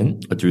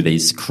investment. I do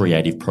these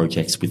creative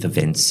projects with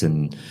events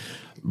and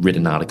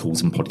written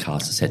articles and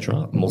podcasts,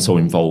 etc. I'm also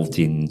involved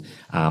in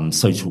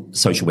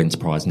social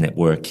enterprise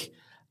network.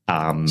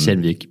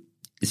 Senvik,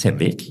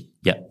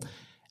 yep.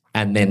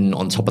 And then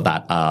on top of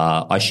that,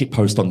 I shit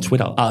post on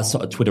Twitter,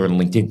 Twitter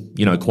and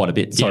LinkedIn, quite a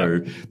bit.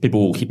 So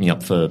people will hit me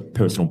up for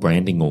personal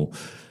branding or,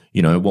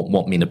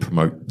 want me to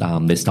promote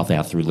their stuff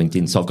out through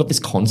LinkedIn. So I've got this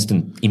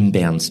constant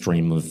inbound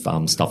stream of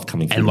stuff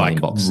coming through my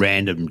inbox.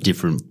 Random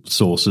different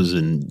sources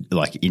and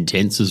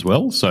intents as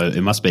well. So it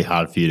must be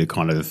hard for you to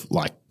kind of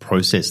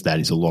process that.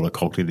 Is a lot of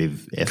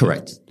cognitive effort.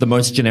 Correct. The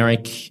most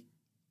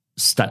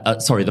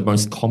the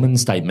most common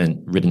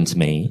statement written to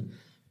me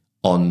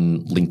on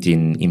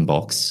LinkedIn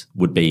inbox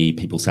would be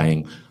people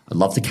saying, I'd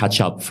love to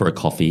catch up for a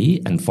coffee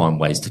and find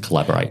ways to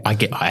collaborate.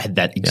 I had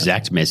that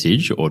exact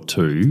message or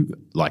two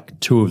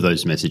of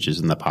those messages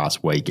in the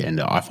past week,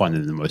 and I find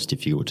them the most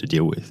difficult to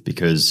deal with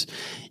because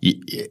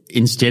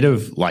instead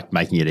of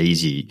making it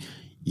easy,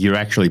 you're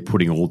actually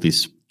putting all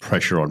this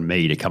pressure on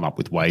me to come up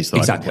with ways that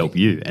I can help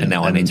you. And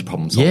now I need to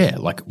problem solve. Yeah,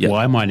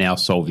 why am I now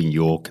solving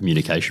your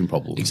communication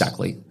problems?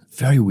 Exactly.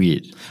 Very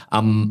weird.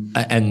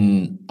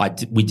 And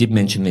we did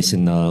mention this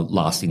in the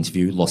last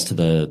interview, lost to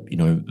the,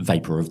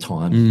 vapor of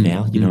time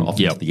now, off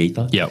into the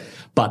ether. Yep.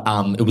 But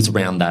it was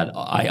around that.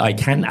 I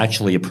can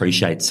actually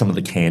appreciate some of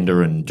the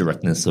candor and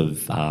directness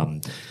of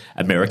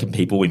American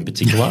people in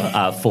particular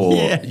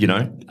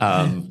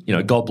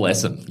God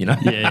bless them,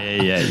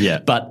 Yeah.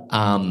 But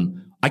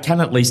I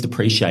can at least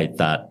appreciate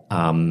that,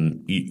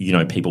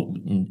 people,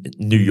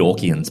 New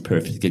Yorkians,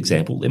 perfect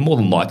example, they're more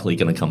than likely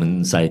going to come in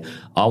and say,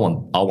 I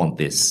want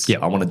this. Yeah.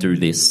 I want to do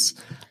this.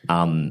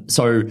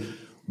 So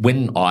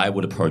when I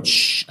would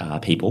approach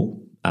people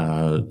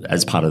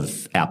as part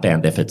of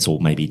outbound efforts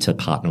or maybe to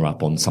partner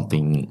up on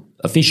something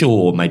official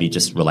or maybe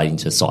just relating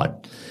to side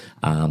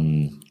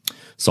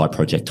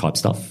project type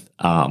stuff,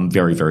 I'm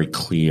very, very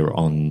clear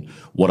on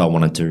what I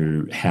want to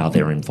do, how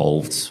they're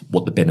involved,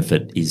 what the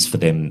benefit is for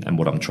them, and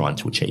what I'm trying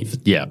to achieve.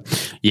 Yeah,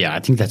 I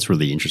think that's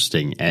really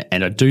interesting.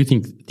 And I do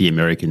think the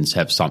Americans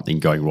have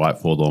something going right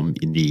for them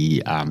in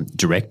the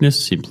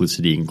directness,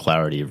 simplicity, and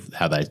clarity of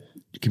how they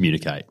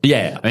communicate.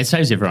 Yeah. It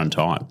saves everyone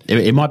time.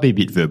 It might be a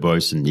bit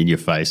verbose and in your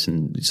face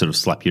and sort of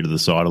slap you to the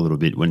side a little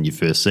bit when you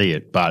first see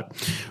it, but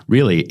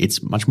really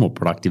it's much more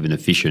productive and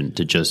efficient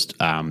to just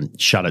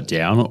shut it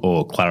down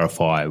or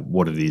clarify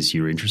what it is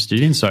you're interested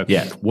in. So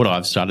what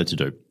I've started to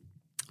do,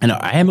 and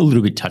I am a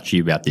little bit touchy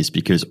about this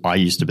because I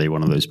used to be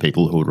one of those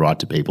people who would write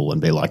to people and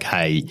be like,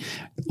 hey,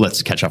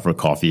 let's catch up for a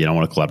coffee and I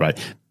want to collaborate.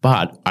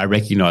 But I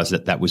recognize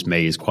that was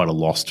me as quite a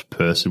lost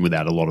person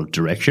without a lot of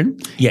direction.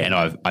 Yeah. And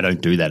I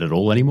don't do that at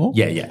all anymore.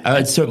 Yeah.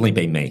 It's certainly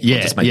been me.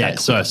 Yeah.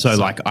 So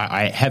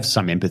I have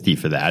some empathy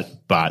for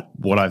that. But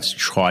what I've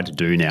tried to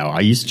do now,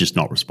 I used to just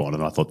not respond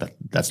and I thought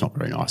that's not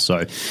very nice.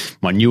 So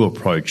my new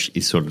approach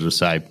is sort of to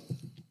say,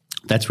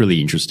 That's really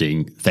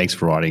interesting. Thanks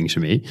for writing to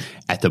me.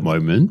 At the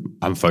moment,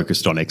 I'm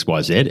focused on X,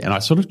 Y, Z, and I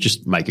sort of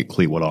just make it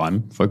clear what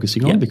I'm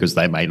focusing on because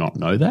they may not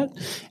know that.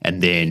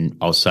 And then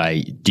I'll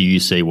say, do you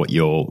see what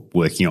you're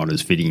working on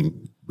as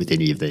fitting with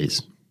any of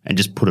these? And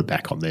just put it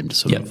back on them to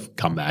sort of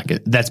come back.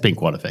 That's been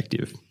quite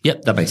effective.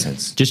 Yep, that makes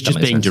sense. Just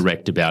being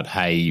direct about,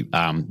 hey,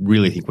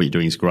 really think what you're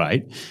doing is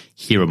great.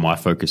 Here are my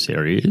focus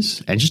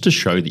areas, and just to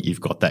show that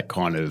you've got that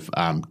kind of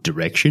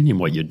direction in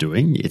what you're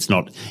doing. It's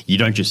not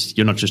you're not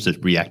just a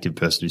reactive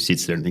person who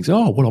sits there and thinks,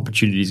 oh, what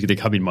opportunity is going to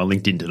come in my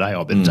LinkedIn today?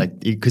 I better take,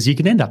 because you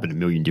can end up in a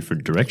million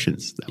different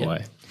directions that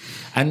way.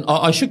 And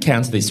I should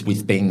counter this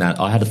with being that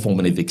I had a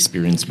formative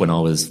experience when I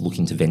was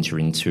looking to venture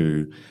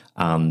into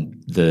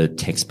the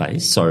tech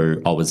space.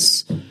 So I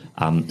was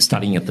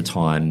studying at the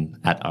time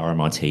at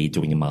RMIT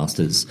doing a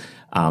master's,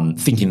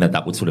 thinking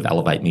that would sort of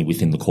elevate me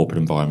within the corporate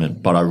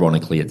environment. But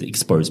ironically, it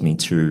exposed me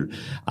to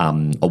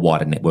a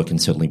wider network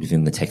and certainly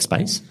within the tech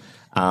space.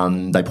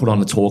 They put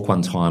on a talk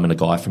one time and a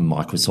guy from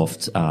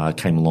Microsoft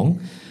came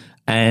along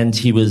and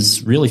he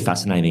was really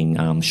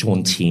fascinating.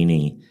 Sean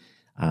Tierney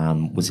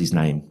was his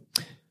name.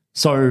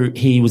 So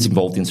he was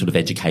involved in sort of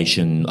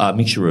education, a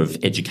mixture of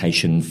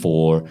education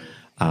for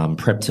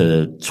prep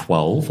to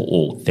 12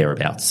 or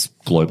thereabouts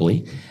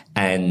globally,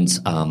 and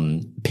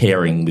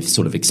pairing with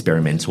sort of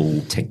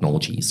experimental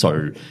technology.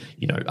 So,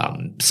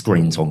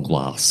 screens on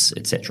glass,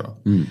 etc.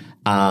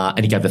 And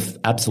he gave an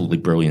absolutely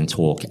brilliant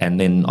talk. And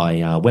then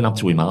I went up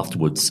to him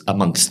afterwards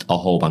amongst a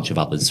whole bunch of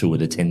others who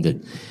had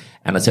attended.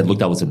 And I said, look,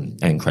 that was an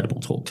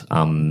incredible talk.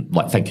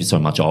 Thank you so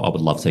much. I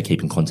would love to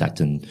keep in contact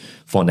and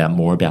find out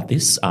more about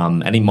this.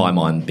 And in my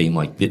mind, being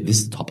like, this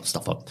is the type of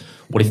stuff.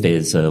 What if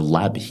there's a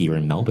lab here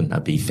in Melbourne?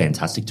 That'd be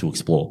fantastic to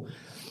explore.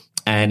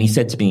 And he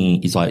said to me,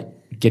 he's like,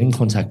 get in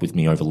contact with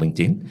me over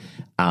LinkedIn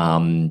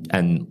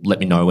and let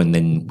me know, and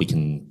then we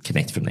can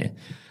connect from there.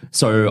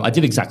 So I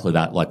did exactly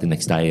that, like the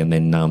next day. And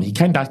then he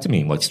came back to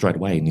me like straight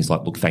away and he's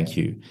like, look, thank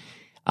you.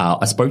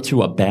 I spoke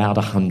to about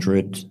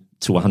 100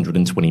 to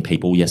 120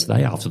 people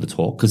yesterday after the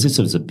talk, because this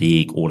was a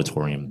big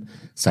auditorium,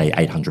 say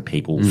 800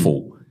 people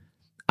full.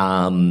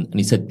 And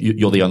he said,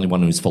 you're the only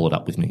one who's followed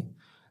up with me.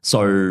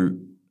 So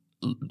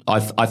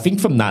I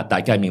think from that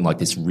gave me like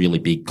this really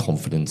big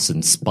confidence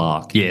and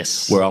spark.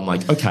 Yes. Where I'm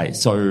like, okay,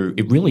 so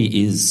it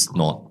really is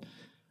not,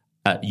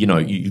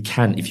 you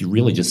can, if you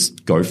really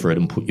just go for it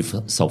and put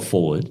yourself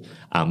forward,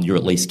 you're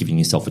at least giving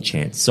yourself a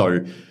chance. So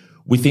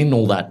within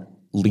all that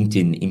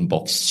LinkedIn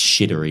inbox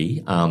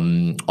shittery,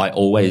 I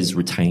always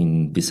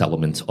retain this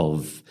element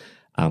of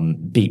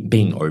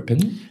being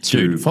open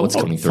to what's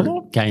coming through.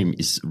 Follow-up game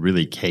is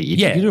really key.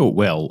 If you do it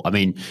well, I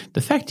mean,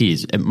 the fact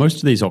is, most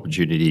of these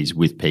opportunities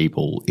with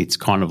people, it's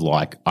kind of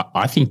like,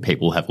 I think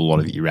people have a lot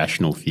of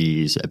irrational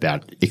fears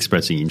about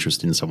expressing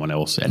interest in someone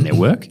else and their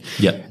work.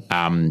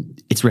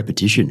 It's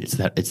repetition.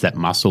 It's that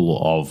muscle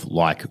of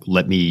like,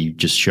 let me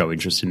just show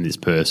interest in this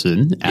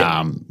person.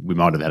 We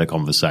might have had a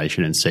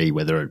conversation and see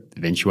whether it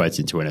eventuates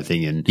into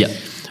anything. And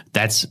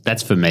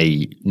that's for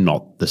me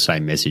not the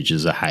same message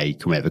as a, hey,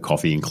 can we have a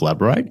coffee and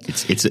collaborate?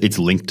 It's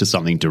linked to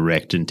something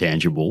direct and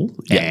tangible,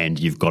 and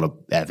you've got an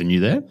avenue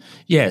there.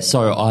 Yeah,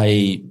 so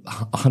I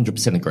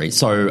 100% agree.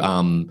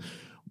 So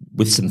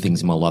with some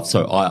things in my life,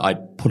 so I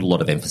put a lot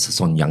of emphasis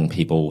on young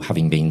people,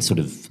 having been sort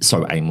of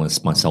so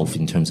aimless myself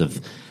in terms of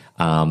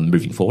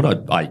moving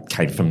forward. I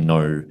came from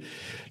no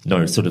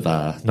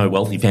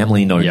wealthy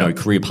family, no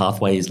career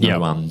pathways, no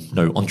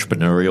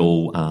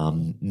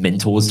entrepreneurial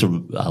mentors to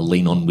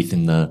lean on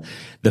within the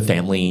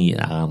family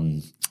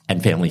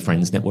and family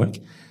friends network.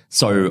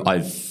 So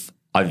I've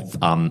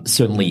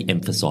certainly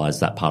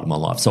emphasised that part of my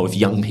life. So if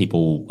young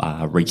people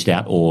reached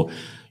out or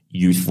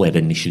youth-led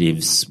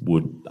initiatives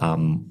would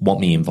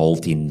want me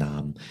involved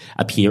in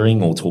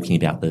appearing or talking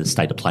about the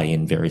state of play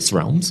in various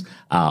realms,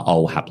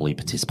 I'll happily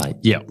participate.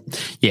 Yeah,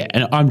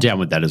 and I'm down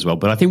with that as well.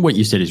 But I think what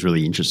you said is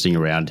really interesting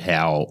around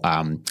how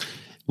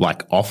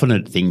like often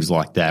at things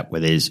like that where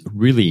there's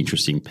really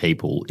interesting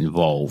people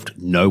involved,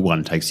 no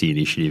one takes the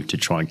initiative to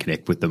try and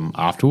connect with them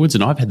afterwards.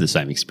 And I've had the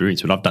same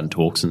experience when I've done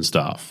talks and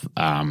stuff.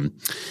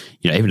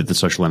 Even at the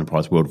Social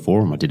Enterprise World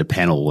Forum, I did a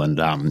panel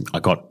and I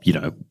got,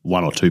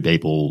 one or two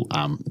people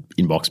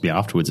inbox me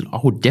afterwards, and I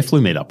would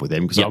definitely meet up with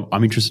them because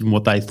I'm interested in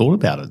what they thought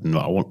about it. And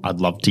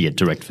I'd love to get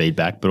direct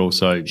feedback, but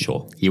also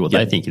hear what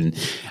they think. And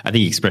I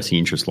think expressing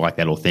interest like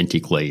that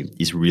authentically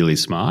is really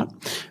smart.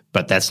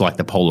 But that's like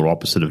the polar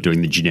opposite of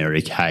doing the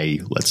generic, hey,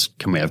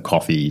 can we have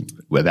coffee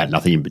about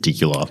nothing in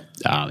particular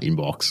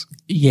inbox.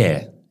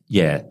 Yeah.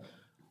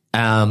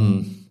 I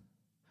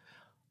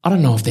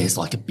don't know if there's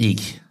like a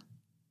big,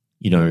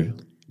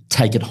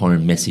 take it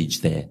home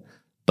message there,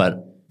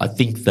 but I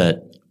think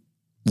that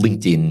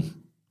LinkedIn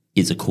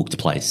is a cooked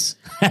place.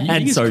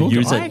 And so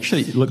use it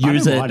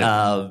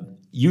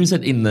use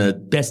it in the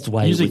best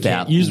way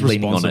without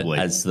leaning on it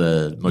as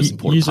the most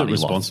important use part it of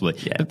your responsibly.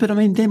 life. Yeah. But I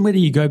mean, then where do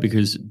you go?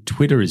 Because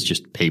Twitter is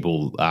just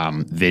people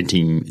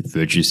venting,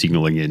 virtue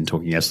signaling, and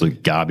talking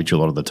absolute garbage a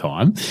lot of the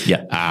time.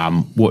 Yeah.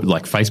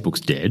 Like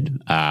Facebook's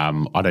dead.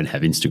 I don't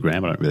have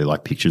Instagram. I don't really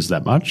like pictures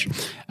that much.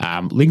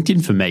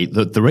 LinkedIn for me,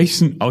 the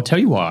reason I'll tell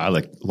you why I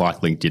like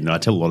LinkedIn, and I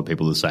tell a lot of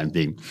people the same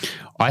thing.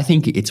 I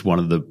think it's one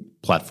of the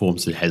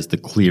platforms that has the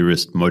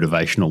clearest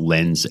motivational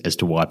lens as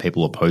to why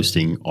people are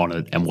posting on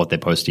it and what they're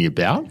posting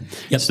about.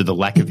 Yep. So the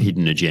lack of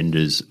hidden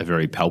agendas are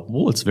very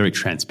palpable. It's very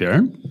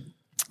transparent.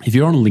 If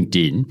you're on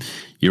LinkedIn,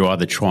 you're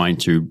either trying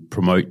to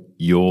promote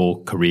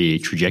your career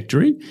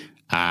trajectory,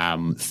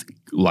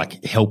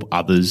 like help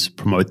others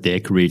promote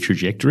their career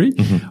trajectory,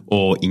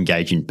 or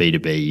engage in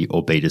B2B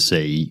or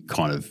B2C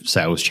kind of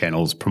sales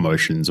channels,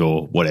 promotions,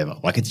 or whatever.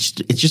 Like it's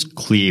just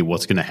clear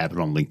what's going to happen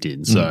on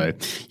LinkedIn. So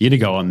you're going to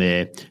go on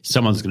there,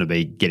 someone's going to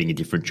be getting a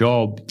different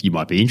job. You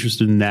might be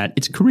interested in that.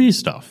 It's career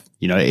stuff.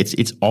 You know,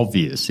 it's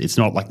obvious. It's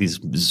not like this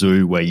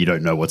zoo where you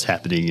don't know what's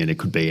happening and it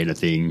could be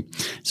anything.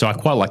 So I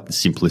quite like the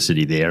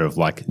simplicity there of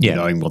like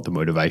knowing what the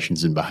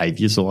motivations and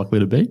behaviours are likely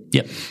to be.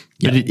 Yep.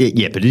 But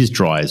it is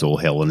dry as all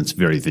hell, and it's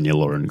very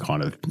vanilla and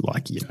kind of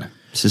like,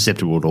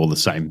 susceptible to all the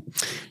same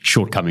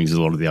shortcomings as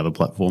a lot of the other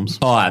platforms.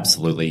 Oh,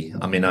 absolutely.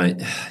 I mean,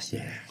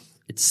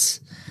 it's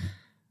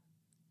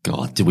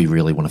God, do we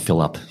really want to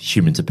fill up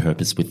Human to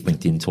Purpose with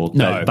LinkedIn talk?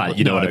 No, but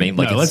you know what I mean?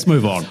 Like let's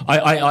move on.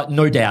 I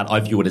no doubt I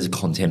view it as a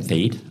content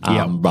feed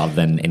rather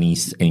than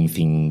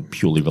anything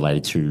purely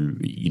related to,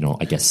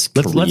 I guess,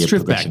 let's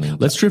drift back. progression.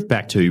 Let's drift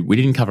back to, we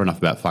didn't cover enough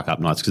about fuck up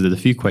nights because there's a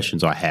few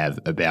questions I have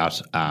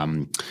about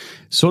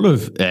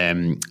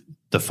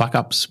the fuck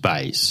up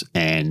space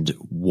and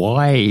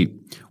why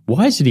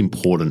is it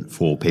important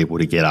for people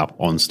to get up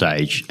on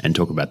stage and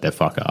talk about their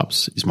fuck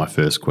ups is my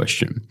first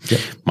question. Yep.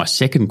 My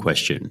second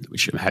question,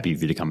 which I'm happy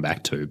for you to come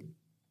back to,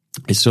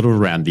 is sort of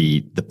around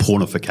the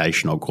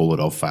pornification, I'll call it,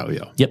 of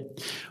failure. Yep.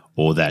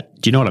 Or that,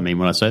 do you know what I mean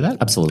when I say that?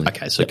 Absolutely.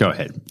 Okay, so go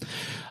ahead.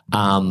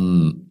 Oh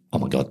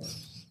my God.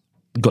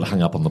 Got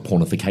hung up on the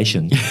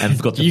pornification and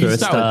forgot the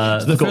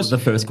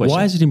first question.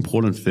 Why is it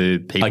important for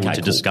people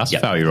to discuss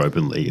failure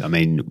openly? I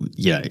mean,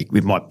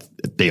 it might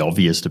be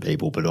obvious to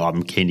people, but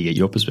I'm keen to get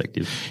your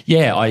perspective.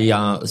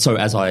 Yeah, so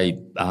as I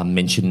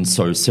mentioned,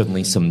 so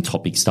certainly some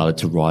topics started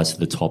to rise to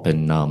the top,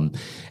 and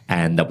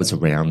that was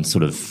around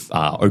sort of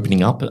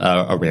opening up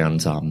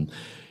around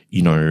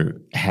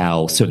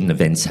how certain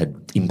events had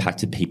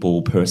impacted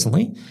people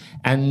personally,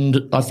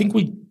 and I think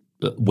we,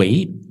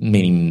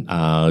 meaning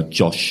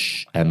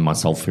Josh and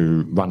myself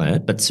who run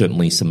it, but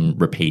certainly some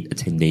repeat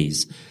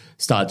attendees,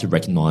 started to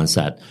recognise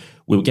that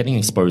we were getting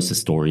exposed to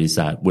stories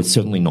that were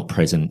certainly not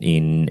present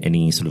in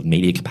any sort of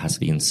media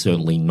capacity, and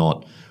certainly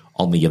not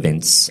on the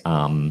events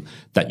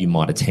that you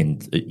might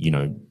attend,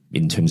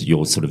 in terms of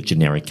your sort of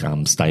generic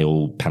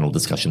stale panel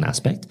discussion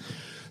aspect.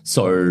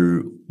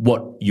 So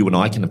what you and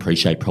I can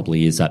appreciate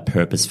probably is that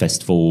Purpose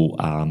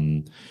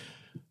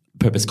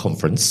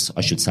Conference,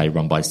 I should say,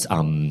 run by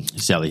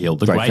Sally Hill,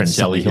 the great friend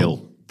Sally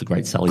Hill. The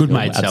great Sally Hill. Good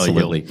mate,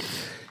 absolutely. Sally Hill.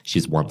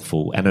 She's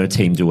wonderful. And her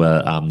team do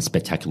a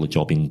spectacular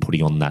job in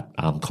putting on that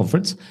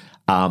conference.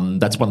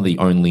 That's one of the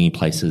only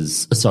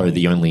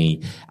the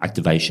only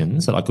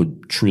activations that I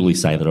could truly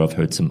say that I've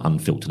heard some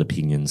unfiltered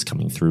opinions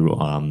coming through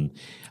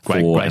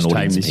great for an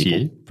audience this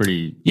people.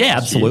 Year.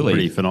 Absolutely.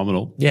 Pretty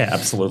phenomenal. Yeah,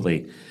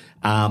 absolutely.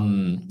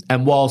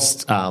 And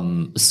whilst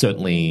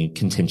certainly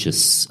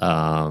contentious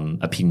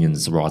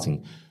opinions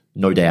arising,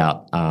 no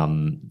doubt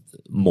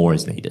more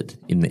is needed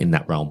in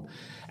that realm.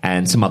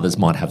 And some others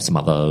might have some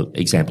other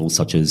examples,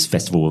 such as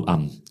Festival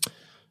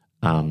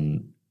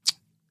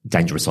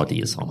Dangerous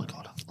Ideas. Oh, my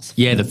God.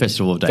 Yeah, the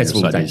Festival of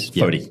Dangerous Ideas.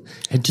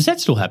 Yeah. Does that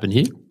still happen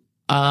here?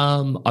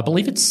 I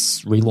believe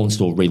it's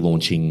relaunched or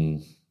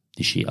relaunching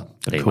this year.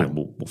 But anyway,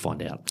 we'll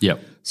find out. Yep.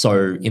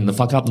 So in the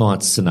Fuck Up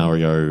Nights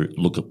scenario,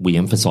 look, we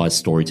emphasise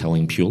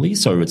storytelling purely.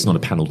 So it's not a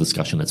panel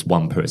discussion. It's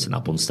one person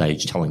up on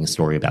stage telling a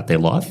story about their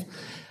life.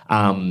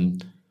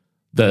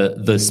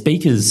 The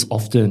speakers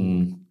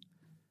often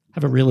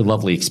have a really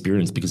lovely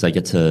experience because they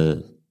get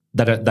to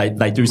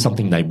they do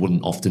something they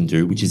wouldn't often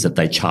do, which is that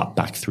they chart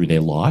back through their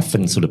life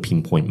and sort of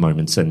pinpoint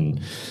moments and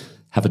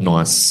have a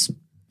nice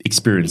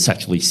experience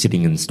actually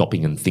sitting and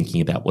stopping and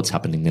thinking about what's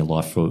happened in their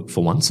life for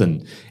once,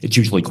 and it's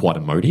usually quite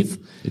emotive.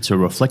 It's a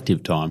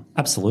reflective time.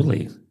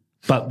 Absolutely.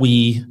 But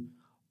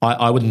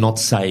I would not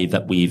say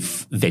that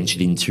we've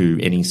ventured into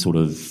any sort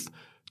of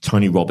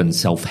Tony Robbins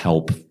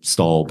self-help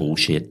style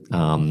bullshit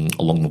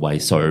along the way.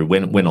 So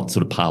we're not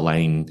sort of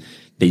parlaying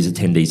these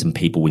attendees and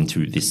people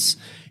into this,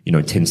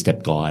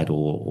 10-step guide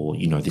or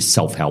this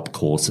self-help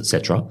course,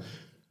 etc.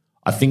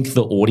 I think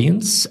the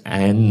audience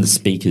and the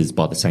speakers,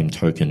 by the same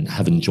token,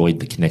 have enjoyed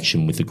the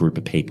connection with a group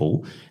of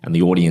people, and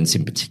the audience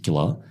in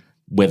particular,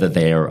 whether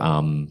they're,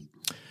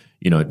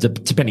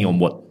 depending on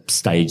what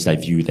stage they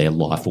view their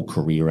life or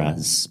career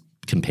as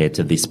compared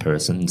to this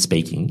person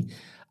speaking,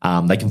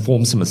 they can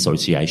form some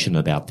association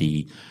about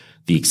the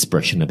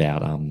expression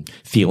about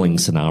feeling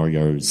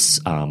scenarios,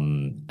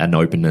 an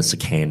openness, a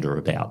candor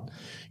about,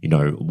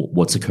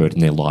 what's occurred in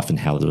their life and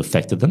how it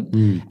affected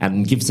them,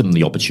 and gives them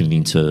the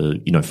opportunity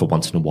to, for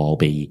once in a while,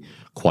 be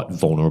quite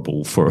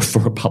vulnerable for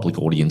a public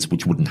audience,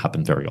 which wouldn't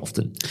happen very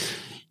often.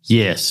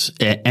 Yes,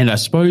 and I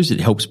suppose it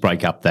helps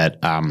break up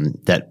that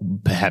that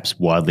perhaps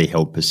widely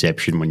held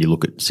perception when you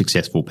look at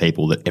successful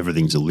people that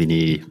everything's a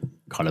linear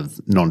kind of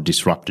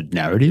non-disrupted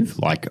narrative.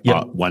 Like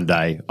one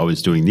day I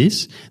was doing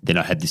this, then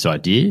I had this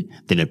idea,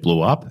 then it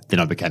blew up,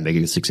 then I became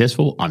mega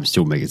successful. I'm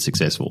still mega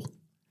successful.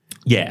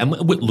 Yeah, and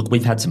look,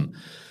 we've had some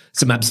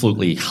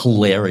absolutely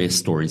hilarious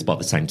stories by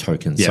the same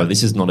token. So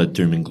this is not a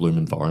doom and gloom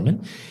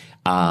environment.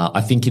 I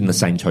think in the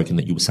same token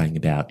that you were saying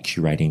about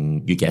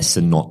curating your guests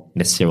and not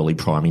necessarily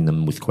priming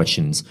them with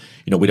questions,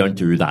 we don't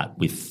do that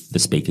with the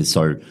speakers.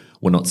 So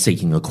we're not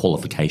seeking a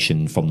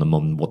qualification from them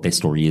on what their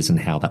story is and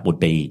how that would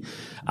be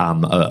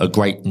a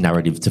great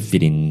narrative to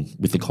fit in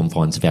with the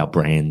confines of our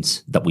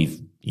brand that we've,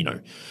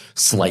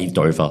 slaved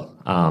over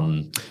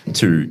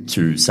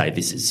to say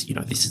this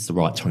is the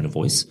right tone of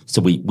voice. So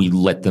we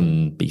let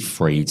them be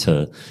free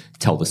to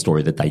tell the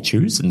story that they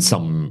choose, and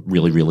some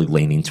really, really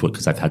lean into it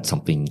because they've had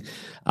something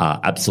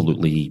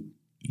absolutely,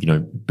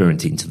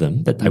 burnt into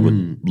them that they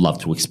would love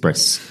to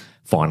express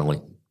finally.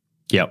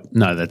 Yep.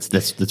 No,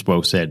 that's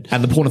well said.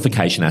 And the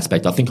pornification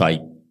aspect, I think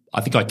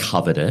I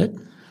covered it,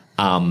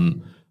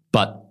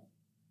 but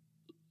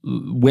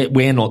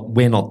we're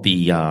not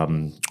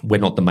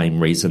the main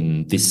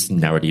reason this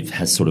narrative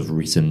has sort of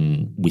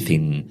risen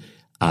within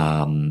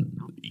our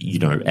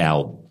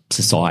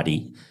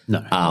society.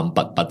 No.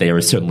 But there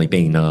has certainly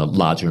been a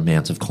larger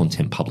amount of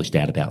content published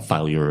out about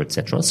failure,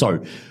 etc.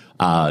 So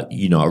a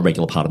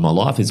regular part of my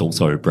life is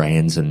also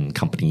brands and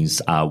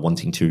companies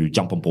wanting to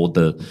jump on board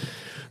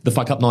the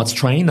fuck up nights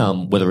train,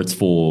 whether it's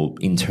for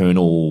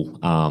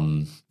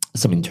some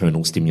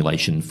internal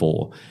stimulation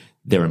for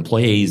their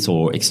employees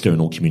or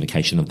external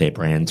communication of their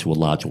brand to a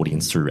large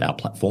audience through our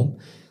platform.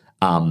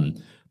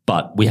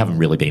 But we haven't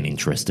really been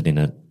interested in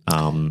it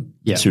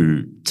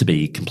to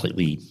be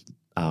completely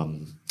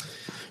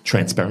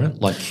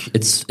transparent. Like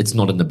it's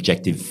not an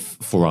objective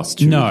for us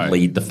to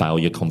lead the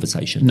failure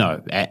conversation.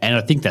 No, and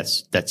I think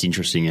that's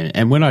interesting.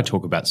 And when I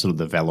talk about sort of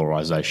the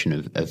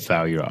valorization of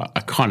failure, I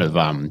kind of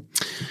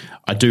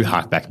I do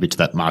hark back a bit to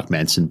that Mark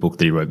Manson book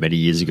that he wrote many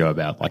years ago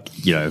about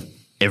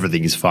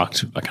everything is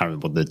fucked. I can't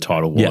remember what the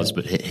title was,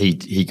 but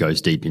he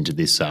goes deep into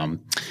this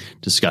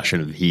discussion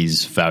of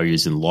his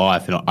failures in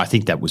life, and I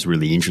think that was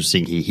really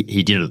interesting.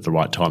 He did it at the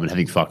right time, and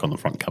having fuck on the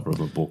front cover of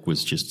a book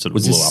was just sort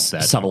of blew up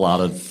that subtle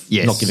art of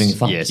not giving a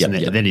fuck. Yes, and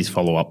then his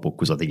follow-up book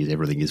was, I think, is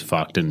Everything is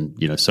Fucked,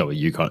 and so are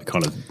you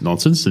kind of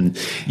nonsense, and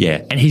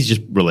he's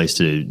just released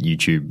a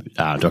YouTube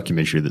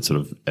documentary that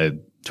sort of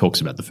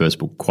talks about the first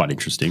book. Quite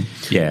interesting.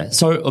 Yeah,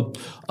 so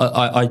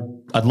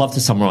I'd love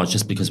to summarize,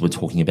 just because we're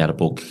talking about a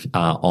book,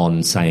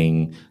 on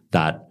saying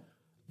that,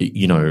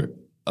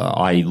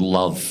 I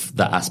love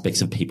the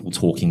aspects of people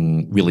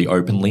talking really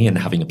openly and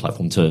having a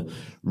platform to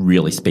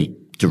really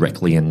speak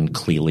directly and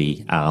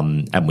clearly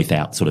and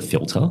without sort of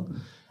filter.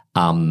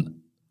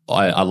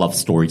 I love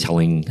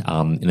storytelling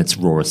in its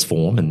rawest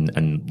form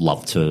and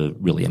love to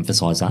really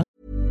emphasize that.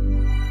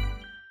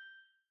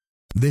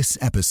 This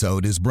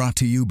episode is brought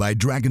to you by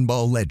Dragon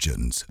Ball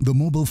Legends, the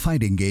mobile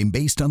fighting game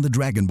based on the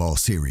Dragon Ball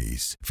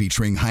series.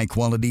 Featuring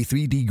high-quality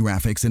 3D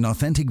graphics and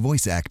authentic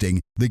voice acting,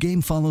 the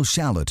game follows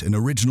Shallot, an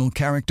original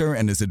character,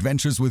 and his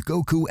adventures with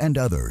Goku and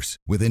others.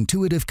 With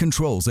intuitive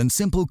controls and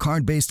simple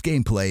card-based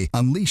gameplay,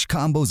 unleash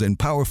combos and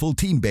powerful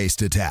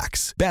team-based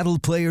attacks. Battle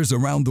players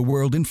around the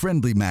world in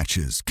friendly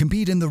matches,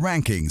 compete in the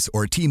rankings,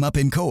 or team up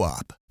in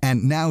co-op.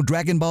 And now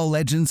Dragon Ball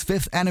Legends'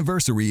 5th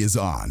anniversary is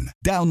on.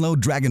 Download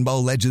Dragon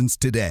Ball Legends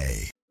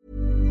today.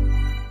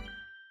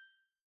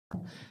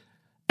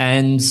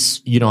 And,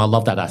 I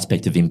love that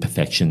aspect of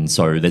imperfection.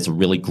 So there's a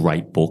really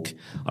great book.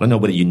 I don't know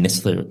whether you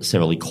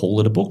necessarily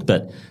call it a book,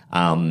 but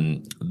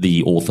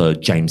the author,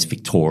 James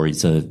Victor,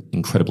 is an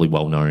incredibly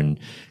well-known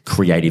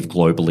creative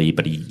globally,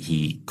 but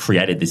he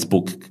created this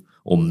book,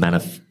 or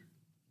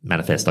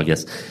manifest, I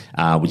guess,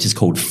 which is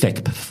called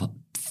Feck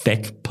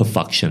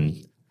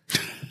Perfection.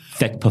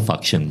 Feck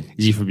Perfection.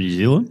 Is he from New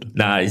Zealand?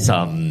 No,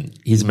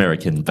 he's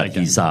American, but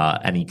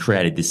he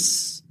created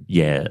this,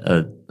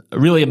 a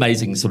really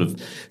amazing sort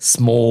of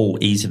small,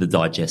 easy to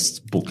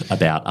digest book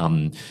about,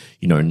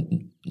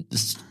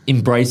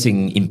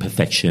 embracing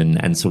imperfection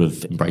and sort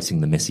of embracing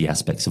the messy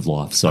aspects of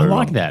life. So I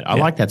like that. I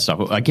like that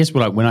stuff. I guess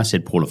when I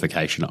said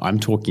pornification, I'm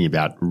talking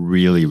about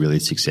really, really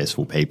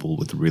successful people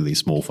with really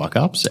small fuck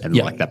ups, and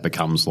like that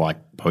becomes like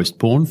post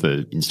porn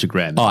for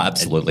Instagram. Oh,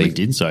 absolutely. And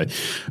LinkedIn. So,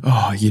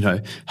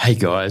 hey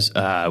guys,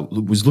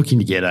 was looking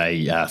to get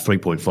a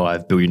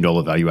 $3.5 billion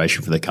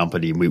valuation for the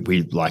company, and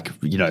we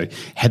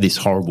had this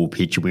horrible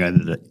pitch, and we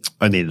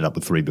only ended up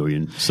with $3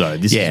 billion. So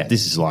this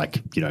is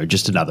like,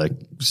 just another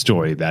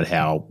story about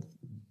how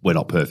we're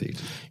not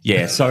perfect.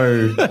 Yeah,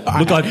 so look,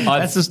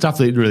 that's the stuff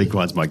that really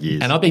grinds my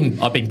gears. And I've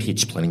been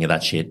pitched plenty of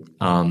that shit.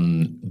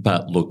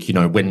 But look,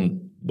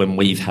 when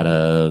we've had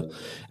an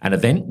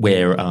event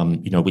where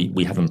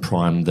we haven't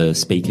primed the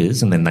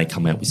speakers, and then they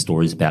come out with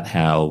stories about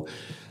how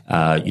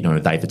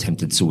they've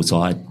attempted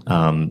suicide.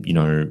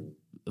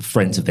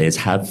 Friends of theirs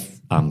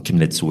have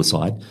committed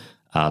suicide.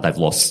 They've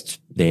lost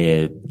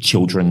their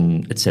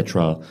children,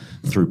 etc.,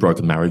 through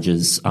broken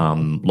marriages,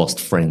 lost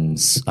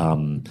friends,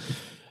 and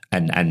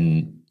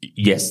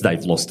yes,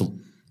 they've lost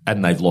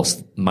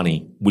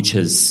money, which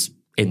has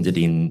ended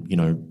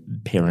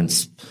in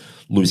parents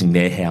losing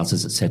their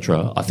houses,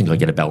 etc. I think I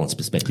get a balanced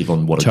perspective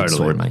on what a good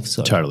story makes.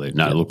 So, totally.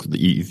 No, look,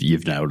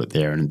 you've nailed it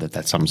there, and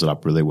that sums it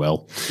up really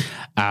well.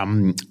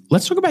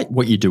 Let's talk about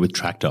what you do with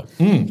Tractor.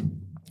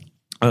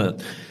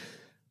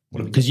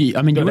 Because you're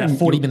about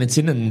 40 minutes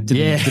in and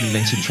didn't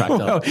mention Tractor.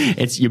 Well,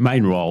 it's your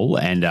main role,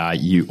 and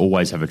you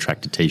always have a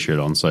Tractor T-shirt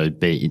on. So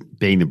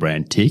being the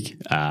brand tick,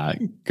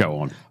 go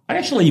on. I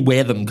actually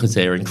wear them because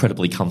they're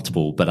incredibly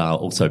comfortable, but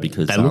also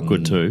because they look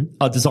good too.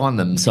 I designed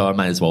them, so I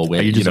may as well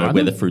wear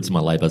the fruits of my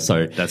labour.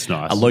 So that's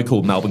nice. A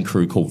local Melbourne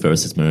crew called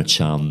Versus Merch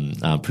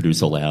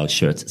produce all our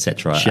shirts,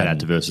 etc. Shout out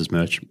to Versus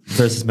Merch.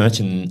 Versus Merch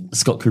and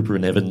Scott Cooper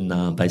and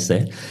Evan based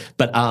there.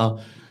 But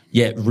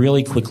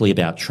really quickly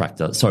about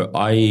Tractor. So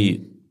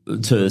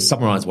to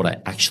summarise what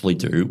I actually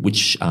do,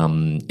 which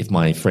if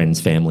my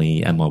friends,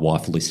 family and my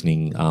wife are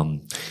listening,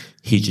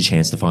 here's your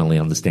chance to finally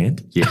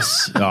understand.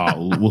 Yes.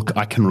 Look,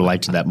 I can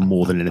relate to that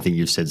more than anything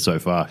you've said so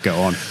far. Go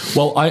on.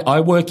 Well, I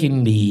work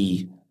in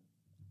the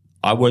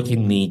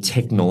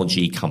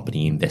technology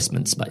company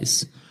investment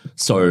space.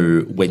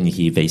 So when you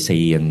hear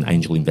VC and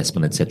angel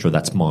investment, etc.,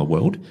 that's my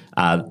world.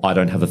 I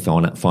don't have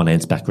a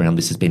finance background.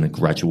 This has been a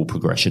gradual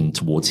progression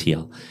towards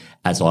here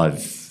as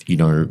I've,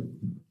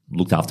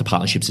 looked after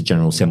partnerships at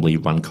General Assembly,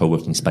 run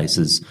co-working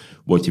spaces,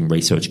 worked in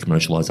research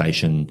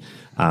commercialisation,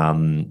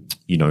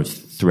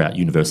 throughout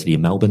University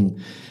of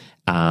Melbourne,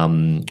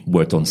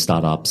 worked on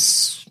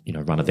startups,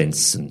 run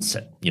events and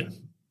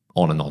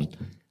on and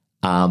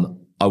on.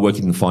 I work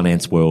in the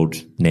finance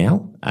world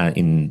now,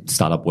 in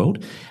startup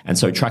world. And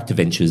so Tractor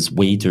Ventures,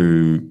 we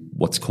do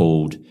what's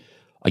called,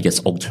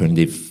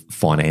 alternative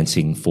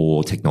financing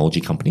for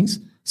technology companies.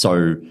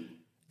 So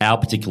our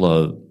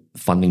particular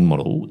funding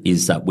model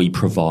is that we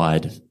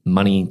provide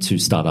money to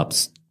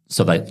startups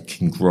so they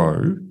can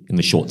grow in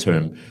the short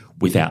term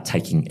without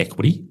taking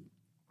equity.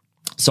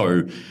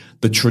 So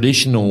the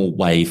traditional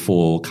way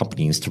for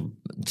companies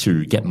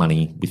to get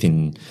money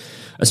within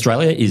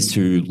Australia is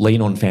to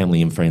lean on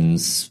family and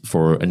friends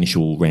for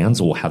initial rounds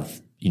or have,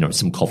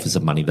 some coffers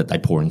of money that they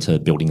pour into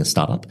building a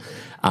startup,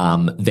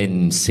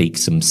 then seek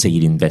some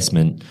seed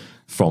investment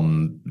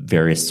from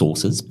various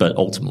sources, but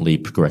ultimately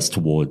progress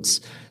towards,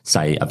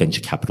 say, a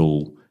venture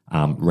capital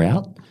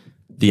route.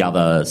 The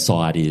other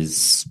side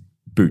is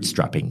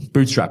bootstrapping.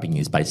 Bootstrapping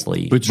is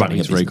basically running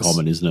a business. Very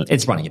common, isn't it?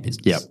 It's running a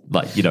business. Yep.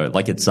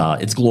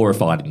 It's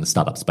glorified in the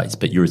startup space,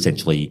 but you're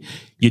just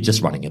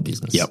running a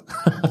business. Yep.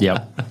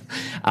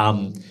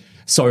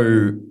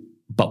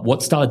 But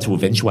what started to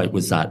eventuate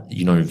was that,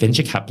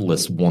 venture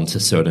capitalists want a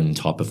certain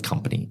type of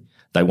company.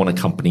 They want a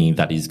company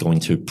that is going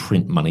to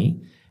print money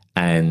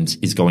and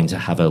is going to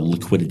have a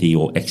liquidity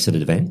or exit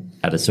event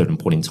at a certain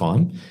point in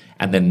time.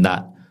 And then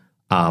that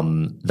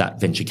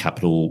venture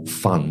capital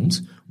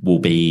fund will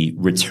be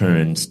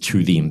returned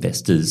to the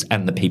investors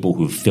and the people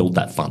who have filled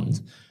that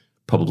fund,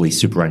 probably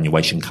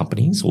superannuation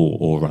companies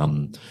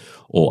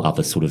or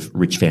other sort of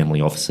rich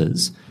family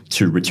offices,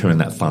 to return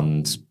that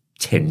fund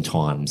 10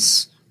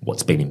 times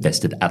what's been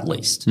invested at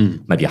least,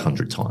 maybe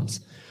 100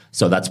 times.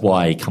 So that's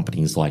why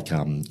companies like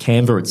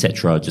Canva,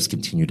 etc., just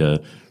continue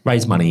to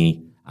raise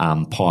money,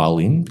 pile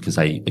in, because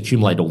they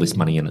accumulate all this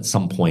money, and at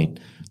some point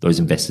those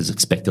investors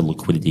expect a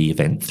liquidity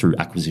event through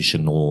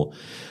acquisition or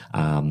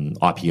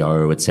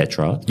IPO,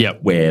 etc.,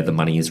 where the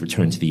money is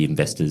returned to the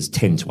investors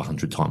 10 to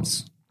 100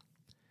 times.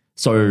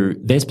 So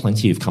there's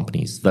plenty of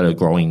companies that are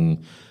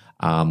growing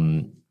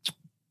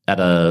at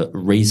a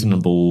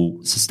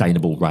reasonable,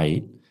 sustainable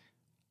rate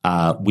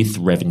with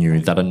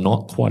revenue that are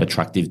not quite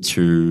attractive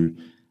to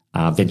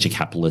venture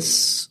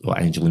capitalists or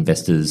angel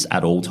investors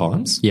at all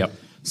times. Yep.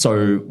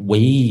 So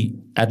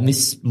and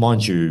this,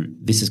 mind you,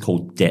 this is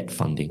called debt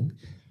funding.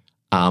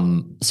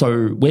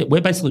 So we're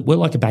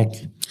like a bank.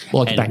 We're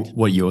like a bank.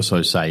 What you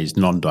also say is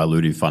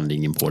non-dilutive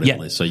funding,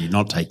 importantly. Yeah. So you're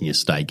not taking a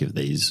stake of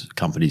these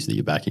companies that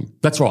you're backing.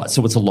 That's right.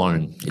 So it's a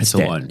loan. It's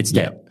debt. A loan. It's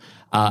debt.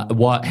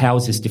 How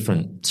is this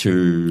different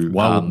to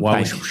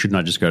why shouldn't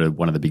I just go to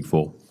one of the big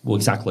four? Well,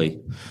 exactly.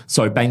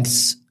 So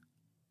banks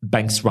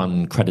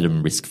run credit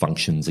and risk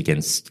functions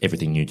against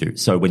everything you do.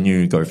 So when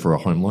you go for a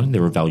home loan,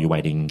 they're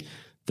evaluating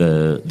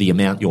the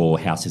amount your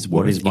house is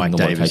worth. What is Mike in the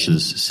location.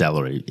 Davis's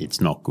salary? It's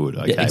not good.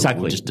 Okay, yeah,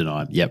 exactly. We'll just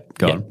deny it. Yep,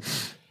 go on.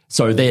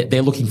 So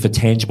they're looking for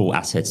tangible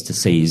assets to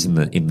seize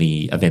in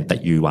the event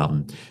that you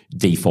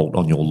default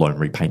on your loan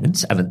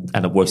repayments, and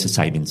it works the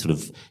same in sort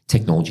of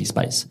technology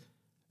space.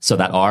 So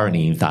that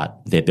irony that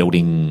they're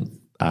building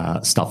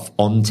stuff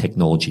on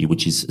technology,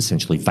 which is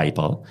essentially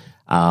vapor,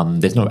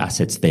 there's no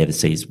assets there to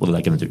seize. What are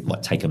they going to do?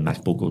 Like take a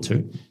MacBook or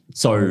two?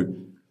 So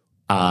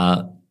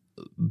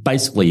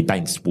basically,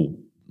 banks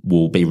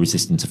will be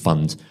resistant to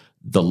fund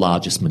the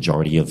largest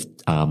majority of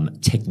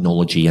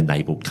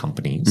technology-enabled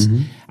companies.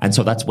 And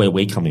so that's where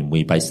we come in.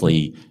 We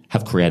basically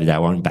have created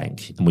our own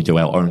bank and we do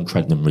our own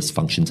credit and risk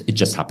functions. It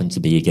just happens to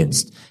be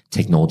against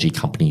technology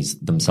companies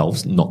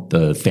themselves, not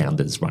the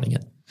founders running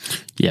it.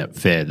 Yeah,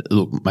 fair.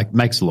 Look,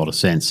 makes a lot of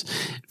sense.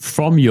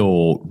 From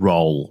your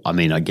role, I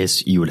mean, I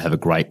guess you would have a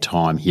great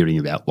time hearing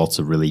about lots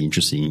of really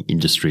interesting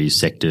industries,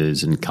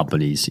 sectors and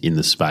companies in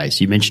the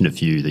space. You mentioned a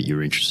few that you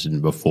were interested in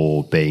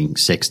before, being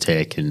sex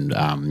tech and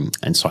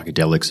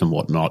psychedelics and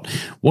whatnot.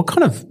 What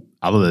kind of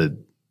other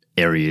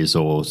areas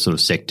or sort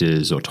of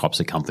sectors or types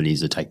of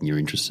companies are taking your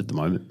interest at the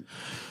moment?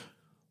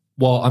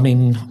 Well, I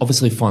mean,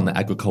 obviously find the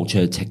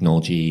agriculture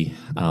technology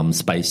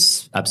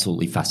space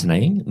absolutely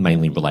fascinating,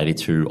 mainly related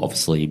to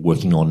obviously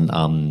working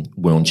on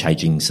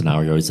world-changing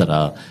scenarios that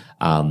are,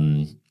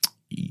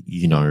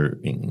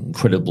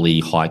 incredibly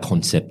high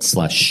concept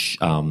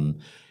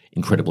 /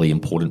 incredibly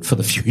important for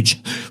the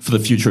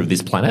future of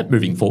this planet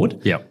moving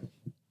forward. Yep.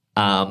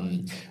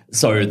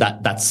 So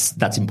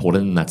that's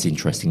important and that's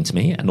interesting to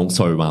me, and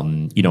also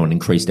an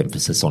increased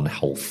emphasis on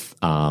health.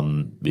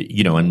 And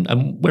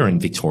we're in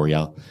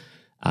Victoria.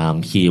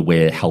 Here,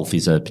 where health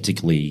is a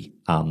particularly,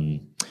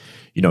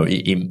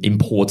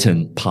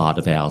 important part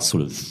of our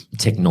sort of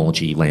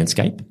technology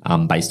landscape,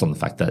 based on the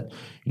fact that,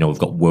 we've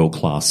got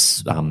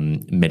world-class,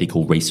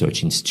 medical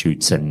research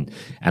institutes and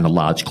a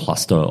large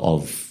cluster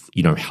of,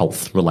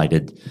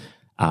 health-related,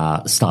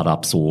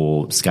 startups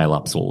or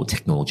scale-ups or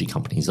technology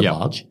companies at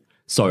large.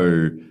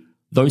 So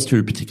those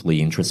two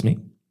particularly interest me.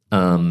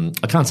 I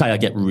can't say I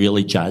get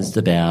really jazzed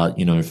about,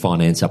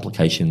 finance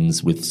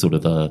applications with sort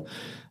of a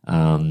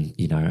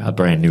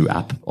brand new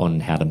app on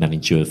how to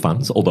manage your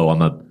funds, although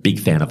I'm a big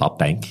fan of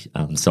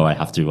UpBank, so I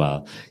have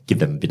to give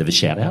them a bit of a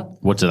shout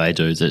out. What do they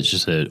do? Is it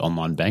just an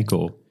online bank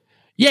or?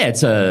 Yeah,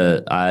 it's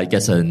a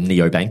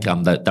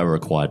neobank that they were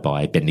acquired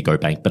by Bendigo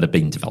Bank, but have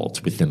been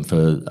developed with them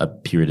for a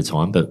period of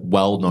time, but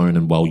well known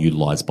and well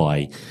utilised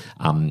by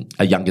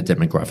a younger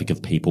demographic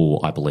of people,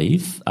 I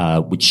believe,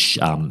 which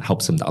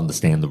helps them to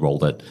understand the role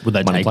that would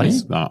they money take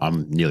plays. me?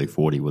 I'm nearly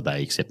 40. Would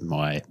they accept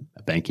my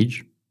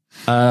bankage?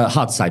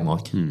 Hard to say,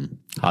 Mike.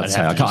 Hard to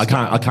say.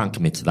 I can't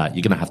commit to that.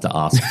 You're going to have to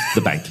ask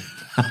the bank.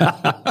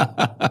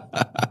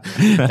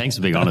 Thanks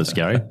for being honest,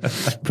 Garry.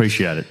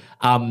 Appreciate it.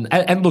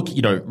 And look,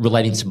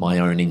 relating to my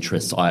own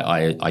interests,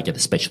 I get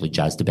especially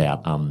jazzed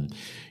about,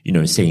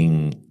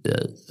 seeing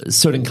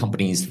certain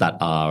companies that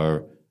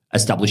are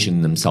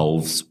establishing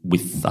themselves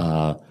with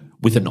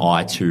an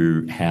eye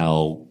to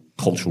how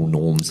cultural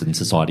norms and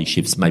society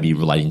shifts, maybe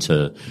relating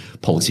to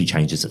policy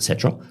changes,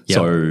 etc. Yep.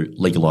 So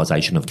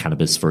legalization of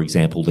cannabis, for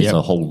example, there's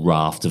a whole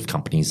raft of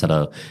companies that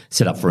are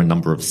set up for a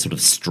number of sort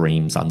of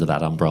streams under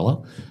that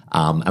umbrella.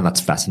 And that's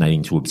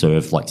fascinating to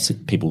observe, like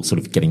people sort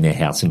of getting their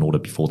house in order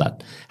before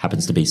that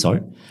happens to be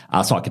so.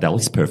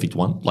 Psychedelics, perfect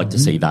one. Like to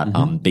see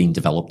that being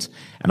developed.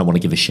 And I want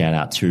to give a shout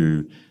out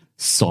to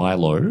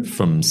Silo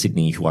from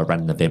Sydney, who I ran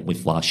an event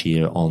with last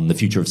year on the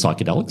future of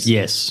psychedelics.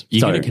 Yes.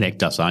 You're going to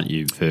connect us, aren't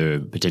you, for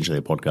potentially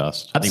a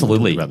podcast?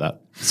 Absolutely. About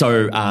that.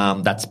 So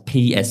that's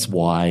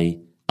PSYLO.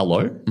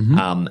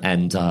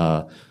 And,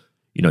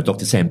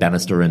 Dr. Sam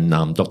Bannister and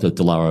Dr.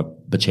 Dilara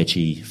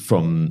Bachechi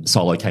from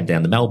Silo came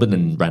down to Melbourne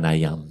and ran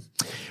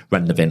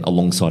an event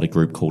alongside a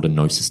group called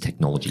Gnosis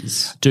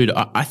Technologies. Dude,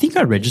 I think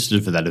I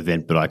registered for that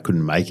event, but I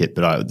couldn't make it.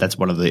 But that's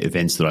one of the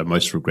events that I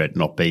most regret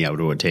not being able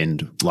to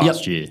attend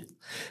last year.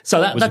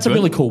 So that's a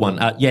really cool one.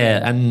 And,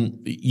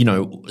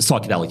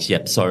 psychedelics,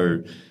 yep.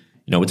 So,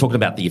 we're talking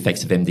about the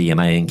effects of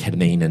MDMA and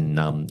ketamine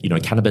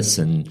and, cannabis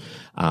and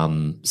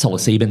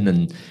psilocybin.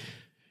 And,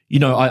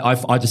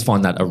 I just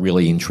find that a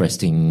really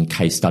interesting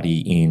case study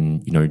in,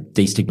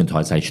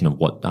 destigmatization of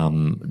what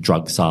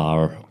drugs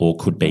are or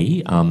could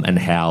be and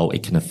how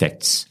it can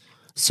affect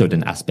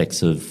certain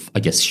aspects of, I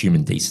guess,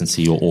 human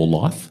decency or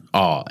life.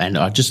 Oh, and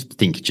I just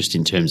think just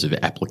in terms of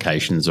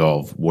applications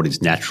of what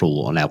is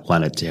natural on our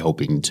planet to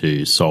helping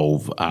to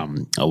solve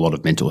a lot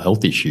of mental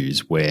health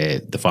issues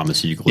where the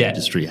pharmaceutical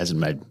industry hasn't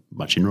made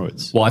much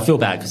inroads. Well, I feel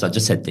bad because I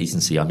just said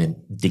decency. I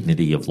meant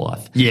dignity of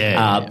life.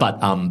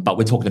 But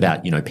we're talking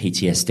about,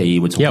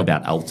 PTSD. We're talking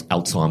about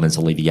Alzheimer's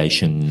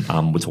alleviation.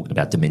 We're talking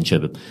about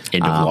dementia.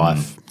 End of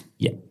life.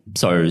 Yeah.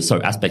 So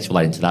aspects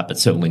relating to that, but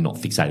certainly not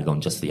fixated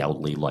on just the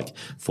elderly, like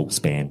full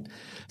span.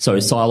 So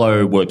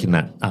Silo work in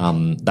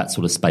that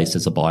sort of space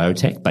as a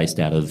biotech based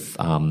out of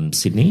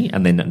Sydney,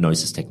 and then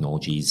Gnosis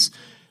Technologies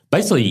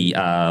basically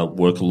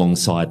work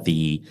alongside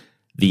the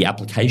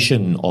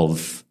application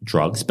of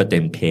drugs, but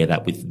then pair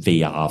that with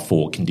VR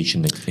for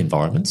conditioned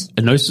environments.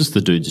 And Gnosis,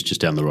 the dude's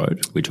just down the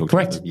road. We talked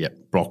Correct.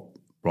 About,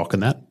 Brock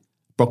and that.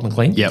 Brock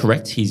McLean,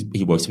 correct.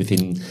 He works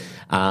within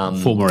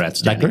former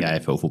outstanding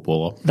AFL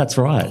footballer. That's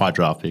right. High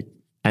draft pick.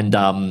 And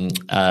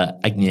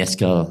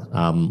Agnieszka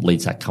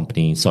leads that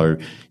company. So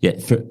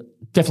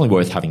definitely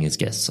worth having as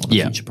guests on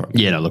the future program.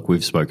 Yeah, no, look,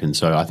 we've spoken,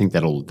 so I think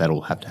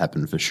that'll have to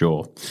happen for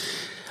sure.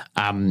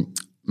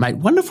 Mate,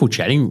 wonderful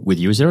chatting with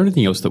you. Is there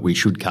anything else that we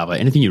should cover?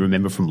 Anything you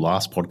remember from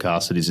last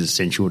podcast that is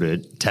essential to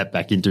tap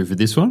back into for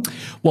this one?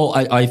 Well,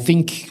 I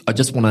think I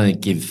just want to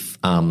give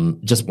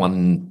just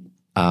one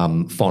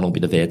final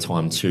bit of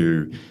airtime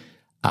to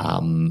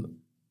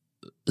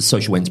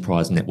Social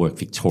Enterprise Network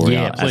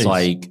Victoria as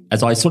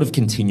I sort of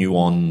continue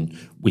on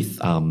with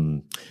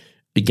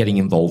getting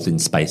involved in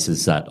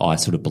spaces that I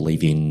sort of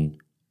believe in.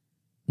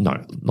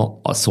 No, not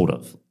I sort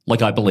of.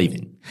 Like I believe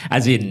in.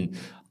 As in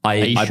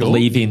I sure?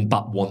 believe in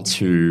but want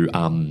to Go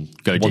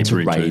want to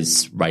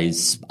deeper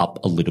raise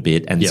up a little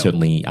bit and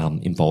certainly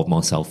involve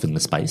myself in the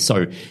space.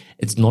 So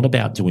it's not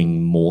about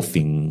doing more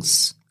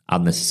things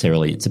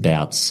unnecessarily. It's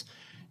about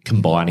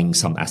combining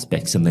some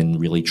aspects and then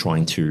really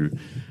trying to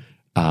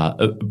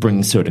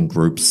bring certain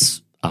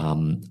groups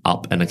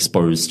up and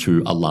expose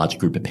to a large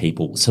group of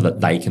people so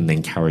that they can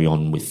then carry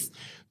on with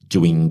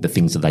doing the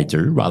things that they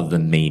do rather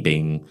than me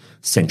being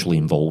centrally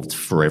involved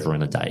forever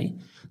and a day.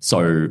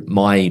 So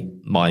my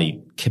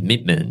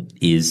commitment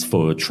is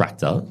for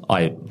Tractor.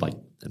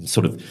 I'm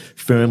sort of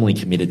firmly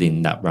committed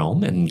in that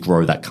realm and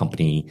grow that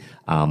company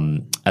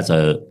as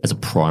a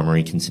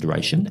primary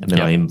consideration, and then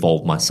I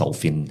involve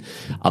myself in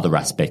other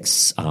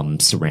aspects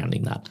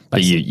surrounding that.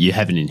 But you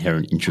have an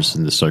inherent interest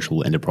in the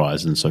social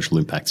enterprise and social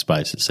impact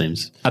space, it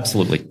seems.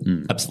 Absolutely,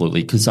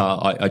 absolutely. Because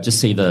I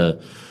just see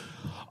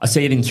I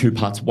see it in two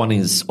parts. One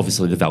is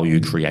obviously the value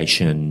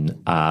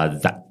creation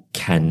that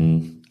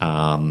can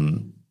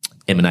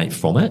emanate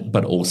from it,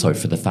 but also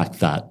for the fact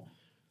that,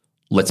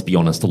 let's be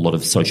honest, a lot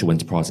of social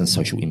enterprise and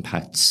social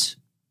impact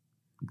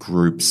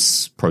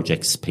groups,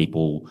 projects,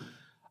 people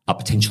are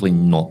potentially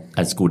not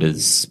as good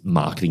as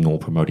marketing or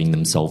promoting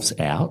themselves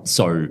out.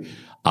 So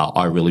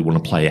I really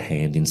want to play a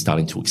hand in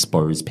starting to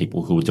expose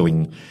people who are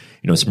doing,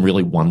 some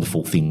really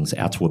wonderful things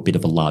out to a bit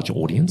of a larger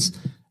audience,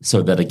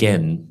 so that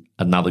again,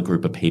 another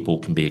group of people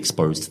can be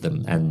exposed to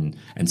them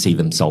and see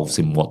themselves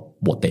in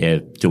what they're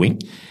doing.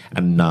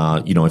 And,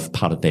 if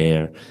part of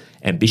their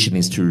ambition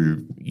is to,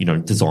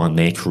 design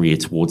their career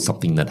towards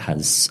something that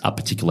has a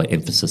particular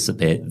emphasis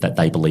that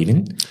they believe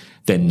in,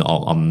 then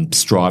I'm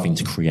striving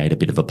to create a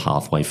bit of a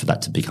pathway for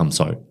that to become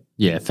so.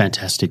 Yeah,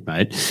 fantastic,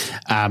 mate.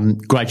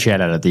 Great shout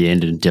out at the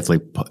end, and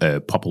definitely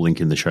pop a link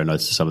in the show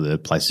notes to some of the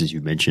places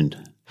you mentioned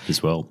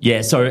as well.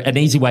 Yeah, so an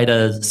easy way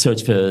to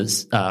search for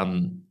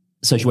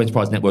Social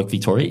Enterprise Network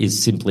Victoria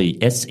is simply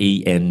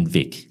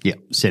SENVIC. Yeah,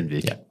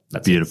 SENVIC. Yeah,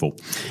 that's beautiful.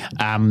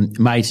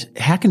 Mate,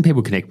 how can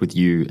people connect with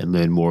you and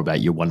learn more about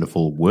your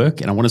wonderful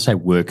work? And I want to say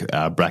work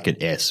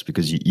bracket S,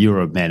 because you're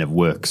a man of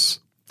works.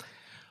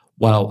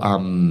 Well,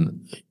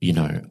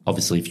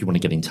 obviously if you want to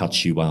get in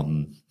touch, you got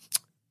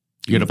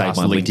to pass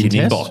the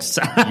LinkedIn inbox.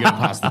 You got to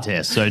pass the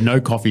test. So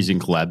no coffees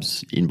and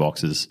collabs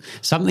inboxes.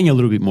 Something a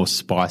little bit more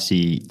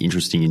spicy,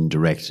 interesting, and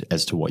direct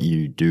as to what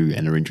you do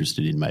and are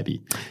interested in.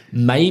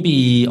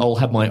 Maybe I'll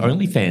have my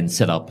OnlyFans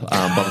set up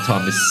by the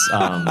time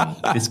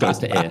this goes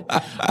to air.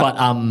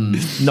 But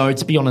no,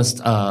 to be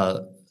honest,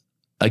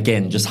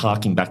 again, just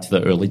harking back to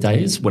the early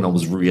days when I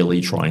was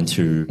really trying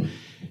to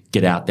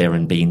get out there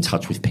and be in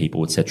touch with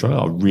people, etc.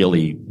 I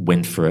really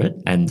went for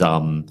it, and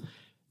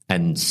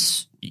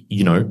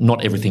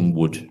not everything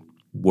would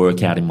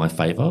work out in my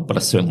favor, but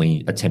I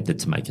certainly attempted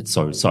to make it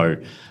so. So,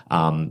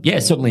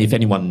 certainly if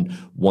anyone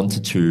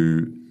wanted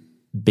to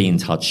be in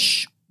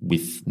touch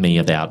with me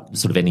about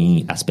sort of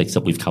any aspects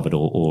that we've covered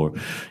or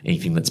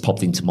anything that's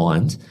popped into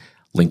mind,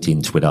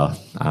 LinkedIn, Twitter,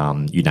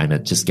 you name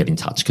it, just get in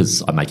touch,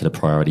 because I make it a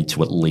priority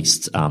to at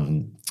least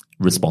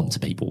respond to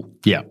people.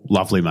 Yeah,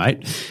 lovely,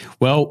 mate.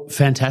 Well,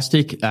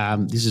 fantastic.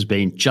 This has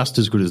been just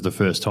as good as the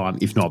first time,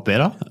 if not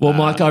better. Well,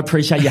 Mike, I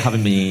appreciate you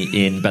having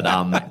me in, but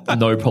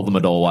no problem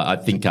at all. I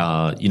think,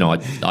 I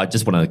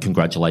just want to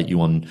congratulate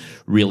you on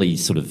really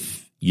sort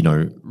of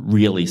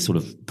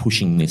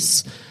pushing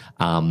this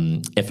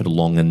effort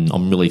along, and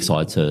I'm really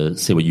excited to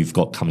see what you've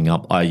got coming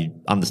up. I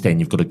understand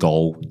you've got a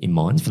goal in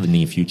mind for the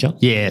near future.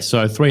 Yeah,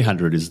 so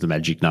 300 is the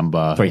magic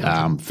number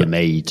for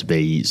me to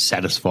be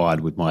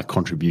satisfied with my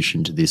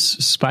contribution to this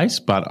space,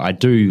 but I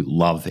do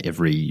love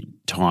every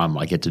time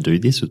I get to do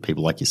this with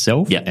people like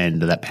yourself,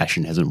 and that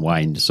passion hasn't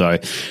waned. So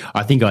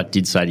I think I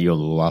did say to you on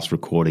the last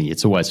recording,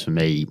 it's always for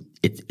me,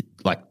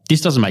 this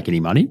doesn't make any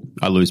money.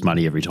 I lose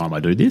money every time I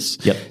do this.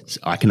 Yep.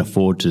 I can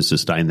afford to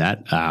sustain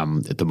that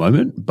at the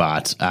moment,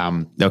 but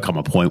there'll come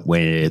a point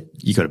where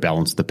you got to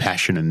balance the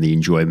passion and the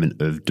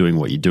enjoyment of doing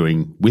what you're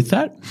doing with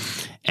that.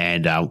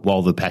 And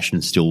while the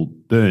passion still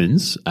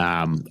burns,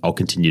 I'll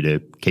continue to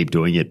keep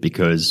doing it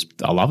because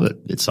I love it.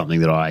 It's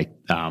something that I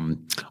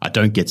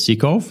don't get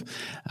sick of.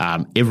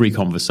 Every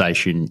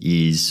conversation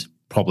is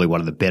probably one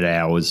of the better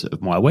hours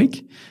of my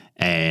week,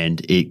 and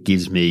it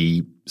gives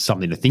me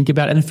something to think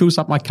about, and it fills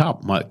up my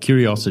cup. My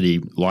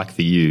curiosity, like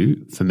for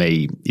you, for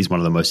me, is one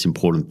of the most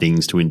important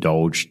things to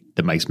indulge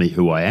that makes me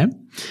who I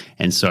am.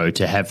 And so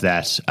to have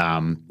that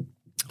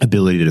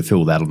ability to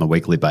fill that on a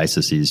weekly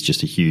basis is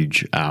just a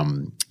huge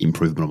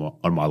improvement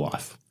on my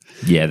life.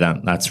 Yeah,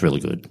 that's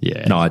really good.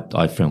 Yeah. No,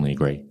 I firmly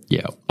agree.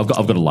 Yeah. I've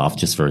got to laugh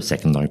just for a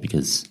second though,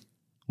 because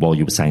while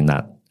you were saying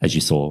that, as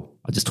you saw,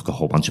 I just took a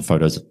whole bunch of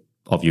photos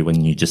of you,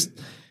 and you just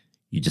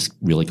you just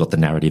really got the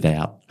narrative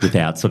out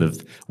without sort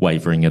of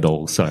wavering at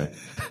all. So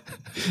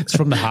it's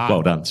from the heart.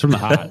 Well done. It's from the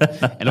heart.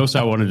 And also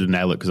I wanted to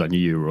nail it because I knew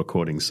you were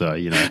recording. So,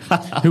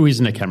 who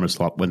isn't a camera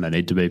slot when they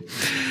need to be?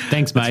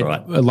 Thanks, mate. That's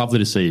right. Lovely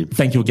to see you.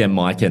 Thank you again,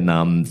 Mike,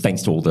 and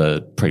thanks to all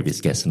the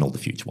previous guests and all the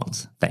future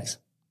ones. Thanks.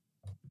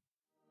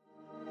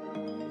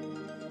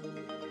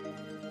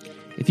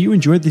 If you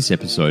enjoyed this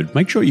episode,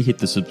 make sure you hit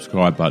the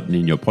subscribe button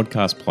in your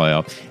podcast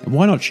player, and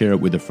why not share it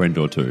with a friend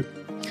or two?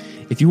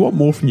 If you want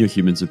more from your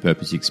Humans of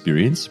Purpose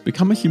experience,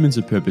 become a Humans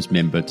of Purpose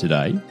member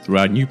today through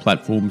our new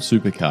platform,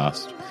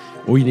 Supercast.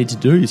 All you need to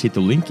do is hit the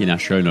link in our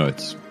show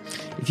notes.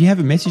 If you have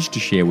a message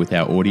to share with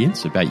our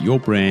audience about your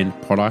brand,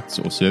 products,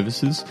 or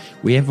services,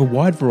 we have a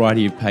wide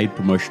variety of paid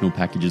promotional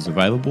packages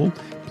available.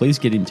 Please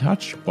get in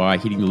touch by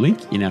hitting the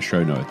link in our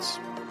show notes.